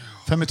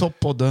 5 i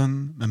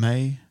topp-podden med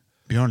mig,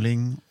 Björn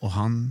Ling, och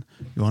han,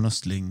 Johan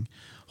Östling,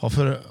 har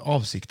för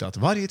avsikt att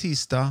varje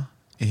tisdag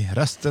i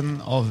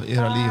resten av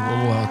era liv och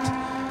vårat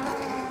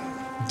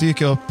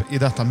dyka upp i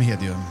detta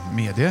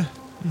medie.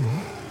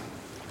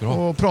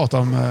 Och prata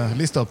om,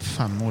 lista upp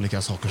 5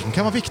 olika saker som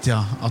kan vara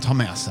viktiga att ha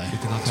med sig.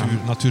 Lite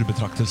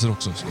naturbetraktelser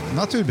också.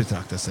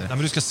 Naturbetraktelser. Nej, men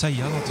du ska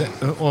säga något.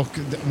 Och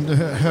du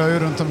hör ju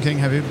runt omkring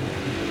här, vi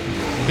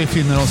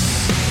befinner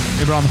oss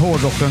ibland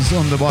hårdrockens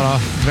underbara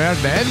värld.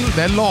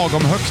 Det är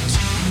lagom högt.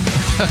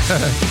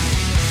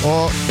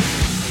 Och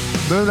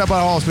då vill jag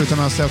bara avsluta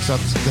med att säga också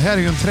att det här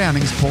är ju en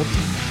träningspodd.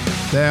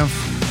 Det är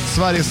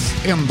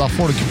Sveriges enda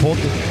folkpodd.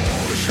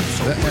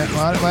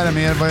 Vad är det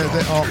mer?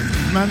 Ja.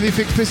 Men vi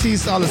fick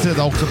precis alldeles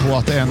reda också på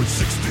att det är en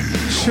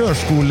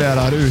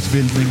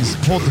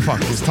körskollärarutbildningspodd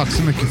faktiskt. Tack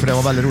så mycket för det.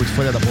 Var väldigt roligt att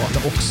få reda på att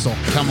det också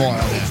kan vara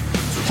det.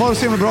 Ha det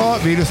så himla bra.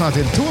 Vi lyssnar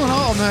till tonerna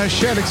av den här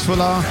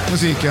kärleksfulla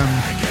musiken.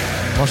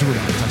 Varsågoda.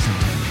 Tack så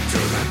mycket.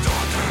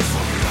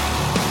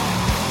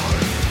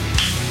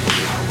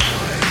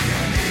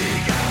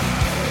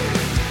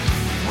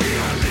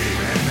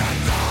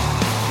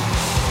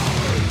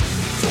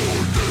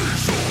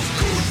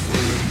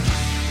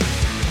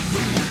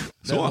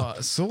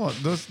 Så,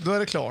 då är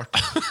det klart.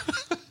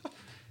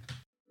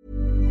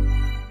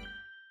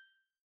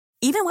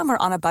 Even when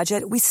we're on a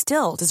budget, we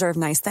still deserve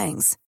nice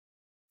things.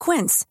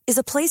 Quince is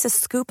a place to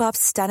scoop up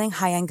stunning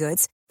high-end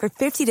goods for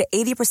 50 to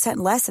 80%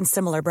 less than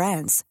similar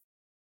brands.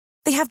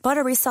 They have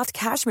buttery soft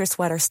cashmere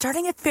sweaters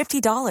starting at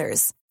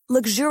 $50,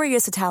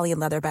 luxurious Italian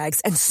leather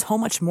bags, and so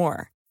much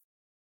more.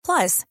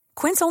 Plus,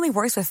 Quince only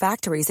works with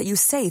factories that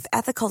use safe,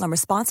 ethical, and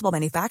responsible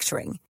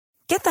manufacturing.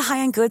 Get the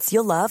high-end goods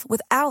you'll love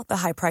without the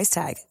high price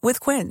tag with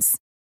Quince.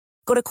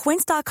 Go to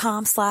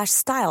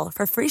quince.com/style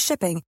for free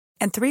shipping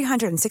and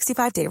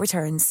 365-day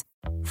returns.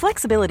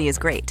 Flexibility is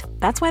great.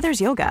 That's why there's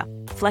yoga.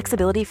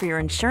 Flexibility for your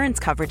insurance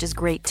coverage is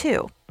great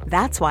too.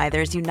 That's why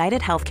there's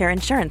United Healthcare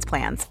Insurance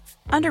Plans.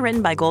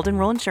 Underwritten by Golden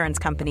Rule Insurance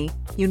Company,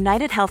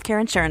 United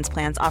Healthcare Insurance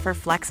Plans offer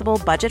flexible,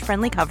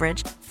 budget-friendly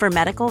coverage for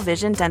medical,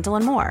 vision, dental,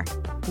 and more.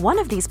 One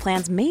of these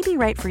plans may be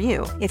right for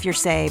you if you're,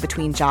 say,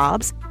 between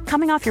jobs,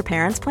 coming off your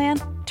parents' plan,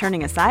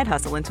 turning a side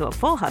hustle into a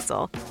full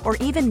hustle, or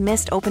even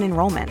missed open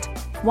enrollment.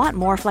 Want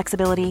more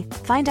flexibility?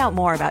 Find out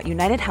more about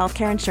United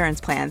Healthcare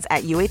Insurance Plans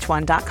at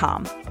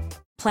uh1.com.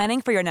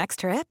 Planning for your next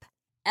trip?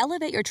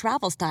 Elevate your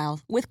travel style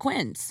with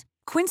Quince.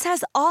 Quince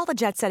has all the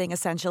jet-setting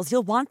essentials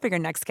you'll want for your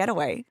next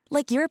getaway,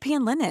 like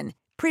European linen,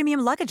 premium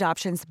luggage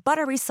options,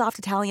 buttery soft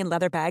Italian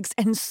leather bags,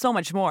 and so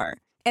much more.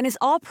 And is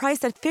all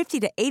priced at 50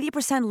 to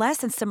 80% less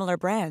than similar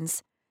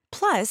brands.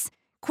 Plus,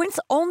 Quince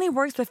only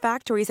works with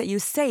factories that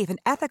use safe and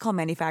ethical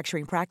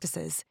manufacturing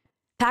practices.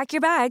 Pack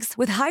your bags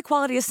with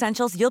high-quality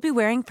essentials you'll be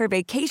wearing for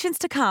vacations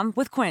to come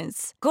with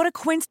Quince. Go to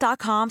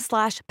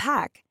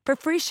quince.com/pack for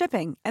free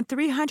shipping and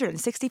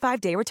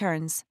 365-day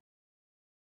returns.